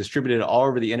endpoints being distributed all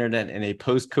over the internet in a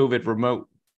post-COVID remote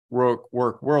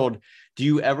work world, do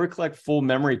you ever collect full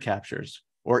memory captures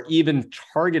or even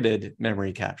targeted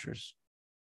memory captures?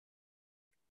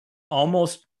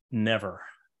 Almost never.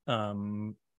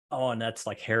 And that's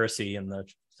like heresy in the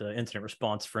incident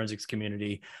response forensics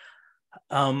community.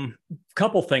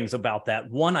 Couple things about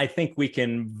that. One, I think we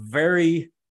can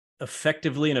very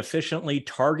effectively and efficiently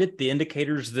target the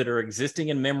indicators that are existing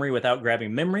in memory without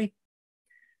grabbing memory.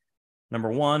 Number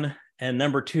one. And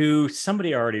number two,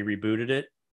 somebody already rebooted it.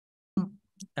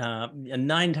 And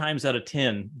 9 times out of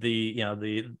 10,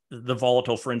 the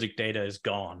volatile forensic data is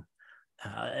gone.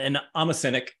 And I'm a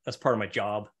cynic. That's part of my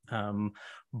job.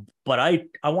 But I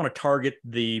want to target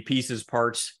the pieces,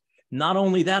 parts. Not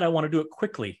only that, I want to do it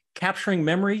quickly. Capturing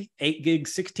memory, 8 gig,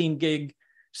 16 gig,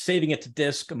 saving it to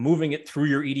disk, moving it through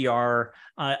your EDR.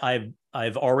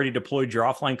 I've already deployed your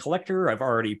offline collector. I've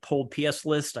already pulled PS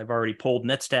list. I've already pulled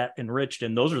netstat enriched.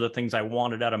 And those are the things I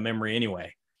wanted out of memory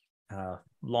anyway.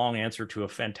 Long answer to a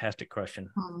fantastic question.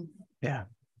 Yeah,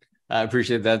 I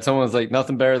appreciate that. Someone's like,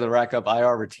 nothing better than rack up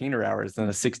IR retainer hours than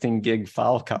a 16 gig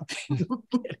file copy.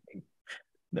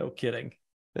 No kidding.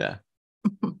 Yeah.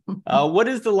 What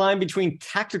is the line between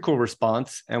tactical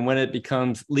response and when it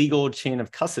becomes legal chain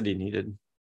of custody needed?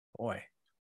 Boy,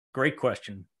 great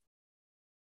question.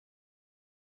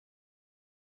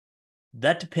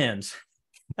 That depends.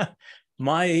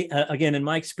 Again, in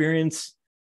my experience,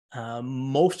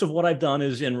 most of what I've done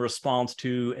is in response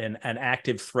to an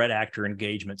active threat actor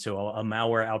engagement. So a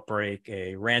malware outbreak,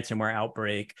 a ransomware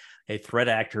outbreak, a threat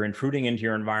actor intruding into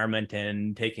your environment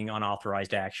and taking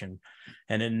unauthorized action.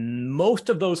 And in most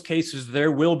of those cases,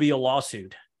 there will be a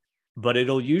lawsuit, but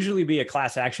it'll usually be a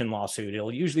class action lawsuit.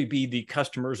 It'll usually be the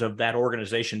customers of that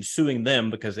organization suing them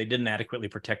because they didn't adequately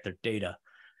protect their data,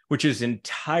 which is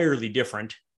entirely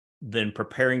different than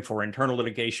preparing for internal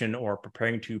litigation or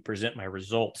preparing to present my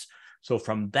results. So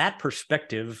from that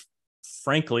perspective,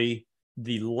 frankly,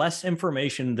 the less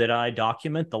information that I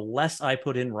document, the less I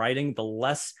put in writing, the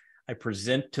less I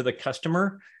present to the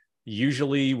customer,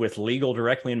 usually with legal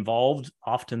directly involved,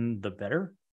 often the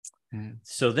better.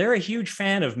 So they're a huge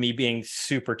fan of me being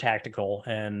super tactical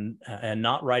and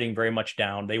not writing very much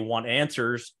down. They want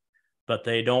answers, but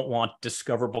they don't want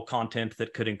discoverable content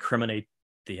that could incriminate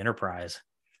the enterprise.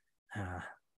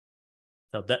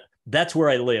 So that's where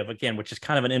I live, again, which is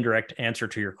kind of an indirect answer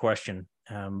to your question.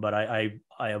 But I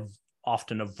have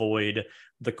often avoid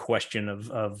the question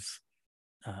of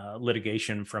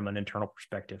litigation from an internal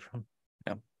perspective.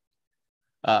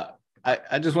 Yeah.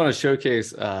 I just want to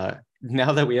showcase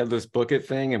now that we have this book it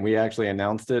thing and we actually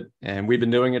announced it and we've been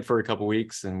doing it for a couple of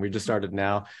weeks and we just started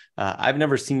now. I've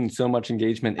never seen so much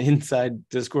engagement inside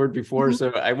Discord before. So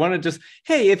I want to just,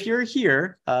 hey, if you're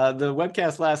here, the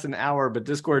webcast lasts an hour, but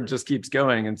Discord just keeps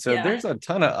going. And so there's a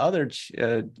ton of other,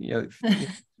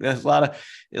 there's a lot of,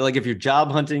 like if you're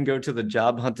job hunting, go to the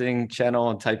job hunting channel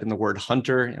and type in the word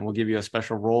hunter and we'll give you a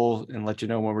special role and let you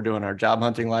know when we're doing our job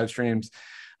hunting live streams.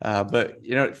 But,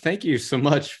 thank you so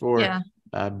much for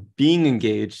being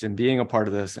engaged and being a part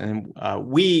of this. And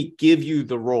we give you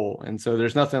the role. And so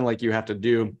there's nothing like you have to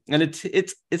do. And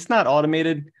it's not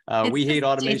automated. We hate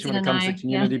automation when it comes to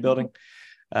community building.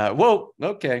 Whoa.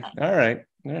 Okay. All right.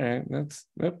 That's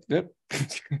yep.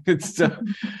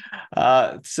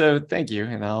 So thank you.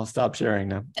 And I'll stop sharing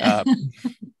now.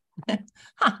 Okay.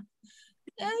 I'm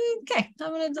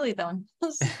going to delete that one.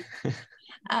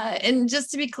 And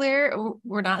just to be clear,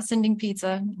 we're not sending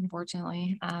pizza,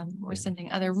 unfortunately. We're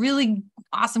sending other really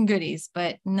awesome goodies,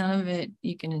 but none of it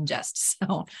you can ingest.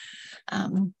 So,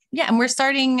 and we're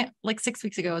starting like 6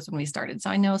 weeks ago is when we started. So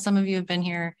I know some of you have been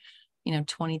here,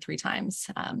 23 times,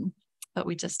 but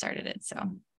we just started it. So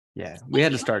yeah, we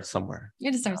had to start somewhere. You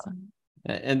had to start somewhere.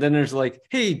 And then there's like,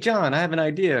 hey, John, I have an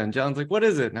idea. And John's like, what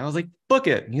is it? And I was like, book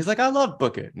it. And he's like, I love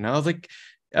book it. And I was like,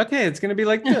 okay, it's going to be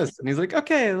like this. And he's like,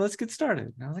 okay, let's get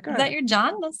started. And I was like, all right. Is that your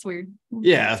John? That's weird.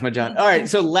 Yeah, that's my John. All right.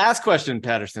 So last question,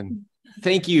 Patterson.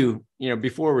 Thank you.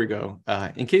 Before we go,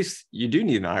 in case you do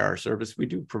need an IR service, we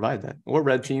do provide that, or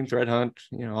red team, threat hunt,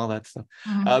 all that stuff.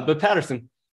 But Patterson,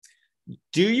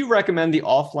 do you recommend the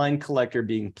offline collector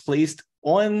being placed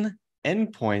on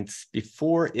endpoints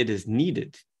before it is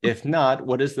needed? If not,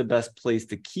 what is the best place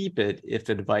to keep it if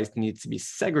the device needs to be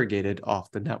segregated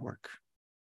off the network?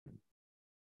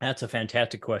 That's a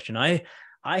fantastic question. I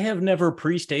have never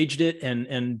pre-staged it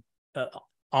and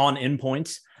on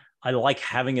endpoints. I like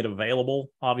having it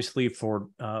available, obviously for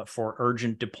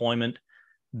urgent deployment.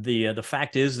 The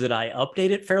fact is that I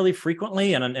update it fairly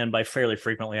frequently, and by fairly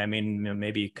frequently, I mean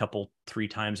maybe a couple, 3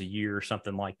 times a year or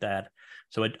something like that.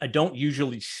 So I don't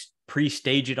usually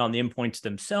pre-stage it on the endpoints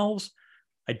themselves.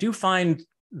 I do find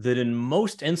that in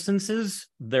most instances,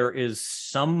 there is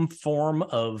some form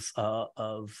of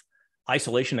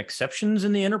isolation exceptions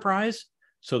in the enterprise,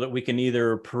 so that we can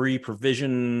either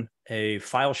pre-provision a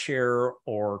file share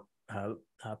or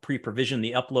pre-provision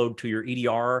the upload to your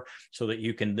EDR so that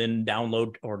you can then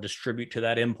download or distribute to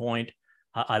that endpoint.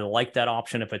 I like that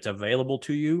option if it's available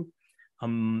to you.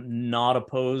 I'm not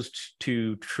opposed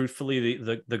to, truthfully,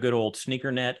 the good old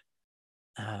sneaker net.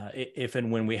 If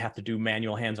and when we have to do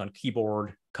manual hands-on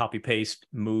keyboard, copy, paste,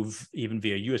 move, even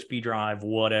via USB drive,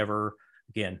 whatever.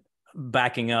 Again,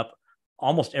 backing up,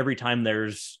 almost every time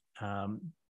there's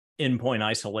endpoint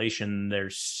isolation,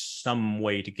 there's some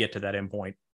way to get to that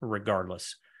endpoint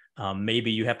regardless. Maybe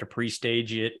you have to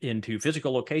pre-stage it into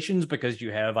physical locations because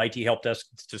you have IT help desk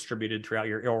distributed throughout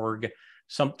your org,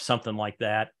 something like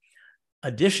that.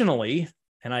 Additionally,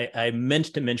 and I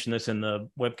meant to mention this in the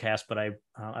webcast, but I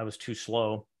was too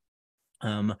slow.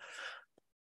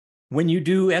 When you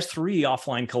do S3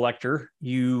 offline collector,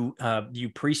 you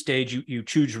pre-stage, you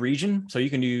choose region. So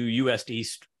you can do US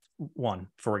East 1,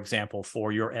 for example,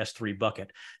 for your S3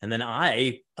 bucket. And then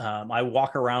I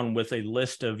walk around with a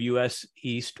list of US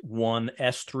East 1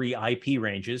 S3 IP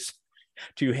ranges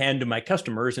to hand to my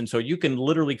customers. And so you can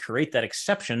literally create that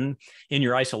exception in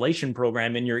your isolation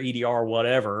program, in your EDR,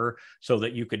 whatever, so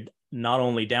that you could not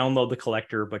only download the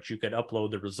collector, but you could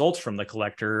upload the results from the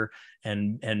collector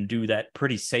and do that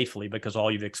pretty safely, because all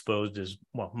you've exposed is,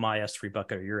 well, my S3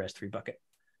 bucket or your S3 bucket.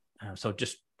 So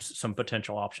just some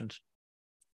potential options.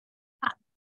 I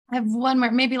have one more,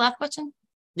 maybe last question.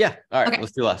 Yeah. All right. Okay.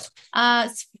 Let's do last.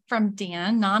 It's from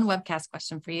Dan, non-webcast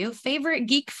question for you. Favorite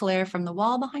geek flair from the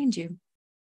wall behind you?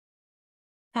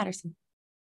 Patterson.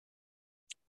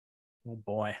 Oh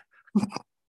boy.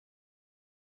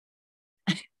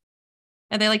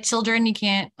 Are they like children? You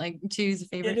can't like choose a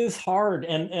favorite. It is hard.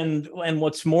 And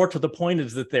what's more to the point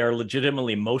is that they are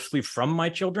legitimately mostly from my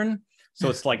children. So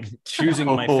it's like choosing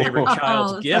my favorite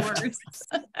child's gift.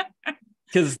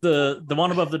 Because the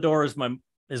one above the door is my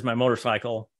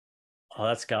motorcycle. Oh,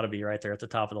 that's got to be right there at the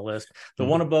top of the list. The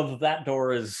one above that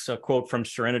door is a quote from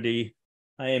Serenity: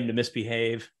 "I aim to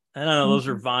misbehave." I don't know. Those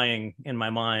are vying in my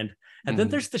mind. And then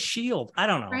there's the shield. I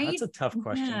don't know. Right? That's a tough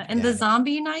question. Yeah. And the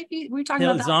zombie knife, we were talking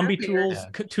about that zombie earlier.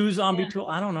 tools, 2 zombie tools.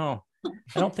 I don't know.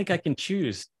 I don't think I can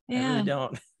choose. I really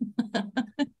don't.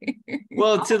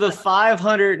 Well, to the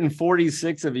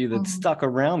 546 of you that stuck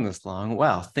around this long,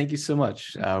 wow, thank you so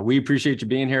much. We appreciate you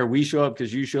being here. We show up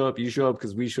because you show up. You show up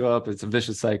because we show up. It's a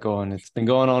vicious cycle, and it's been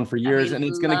going on for years, and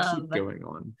it's going to keep going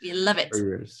on. We love it. For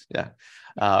years. Yeah.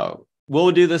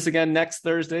 We'll do this again next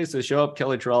Thursday. So show up.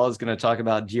 Kelly Terrell is going to talk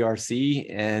about GRC,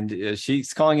 and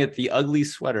she's calling it the ugly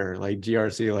sweater, like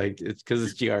GRC, like it's because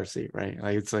it's GRC, right?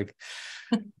 Like it's like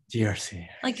GRC.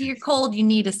 Like you're cold, you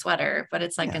need a sweater, but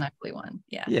it's like an ugly one.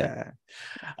 Yeah. Yeah.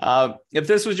 If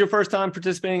this was your first time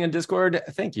participating in Discord,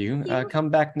 thank you. Come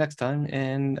back next time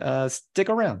and stick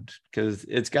around, because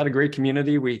it's got a great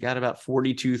community. We got about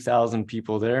 42,000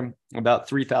 people there, about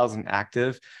 3,000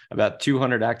 active, about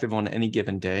 200 active on any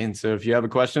given day. And so if you have a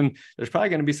question, there's probably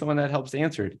going to be someone that helps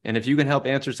answer it. And if you can help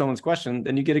answer someone's question,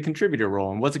 then you get a contributor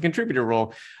role. And what's a contributor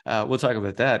role? We'll talk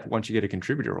about that once you get a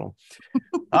contributor role.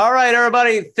 All right,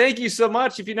 everybody. Thank you so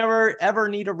much. If you never ever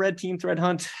need a red team threat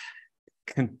hunt,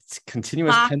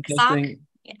 continuous pen testing,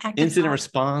 incident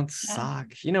response,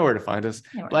 SOC, you know where to find us.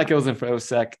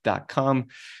 blackhillsinfosec.com.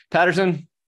 Patterson,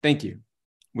 thank you.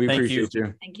 We appreciate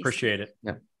you. Thank you. Appreciate it.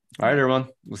 Yeah. All right, everyone.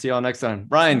 We'll see y'all next time.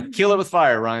 Ryan, kill it with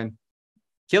fire, Ryan.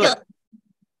 Kill it.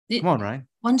 Come on, Ryan.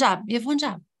 One job. You have one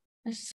job.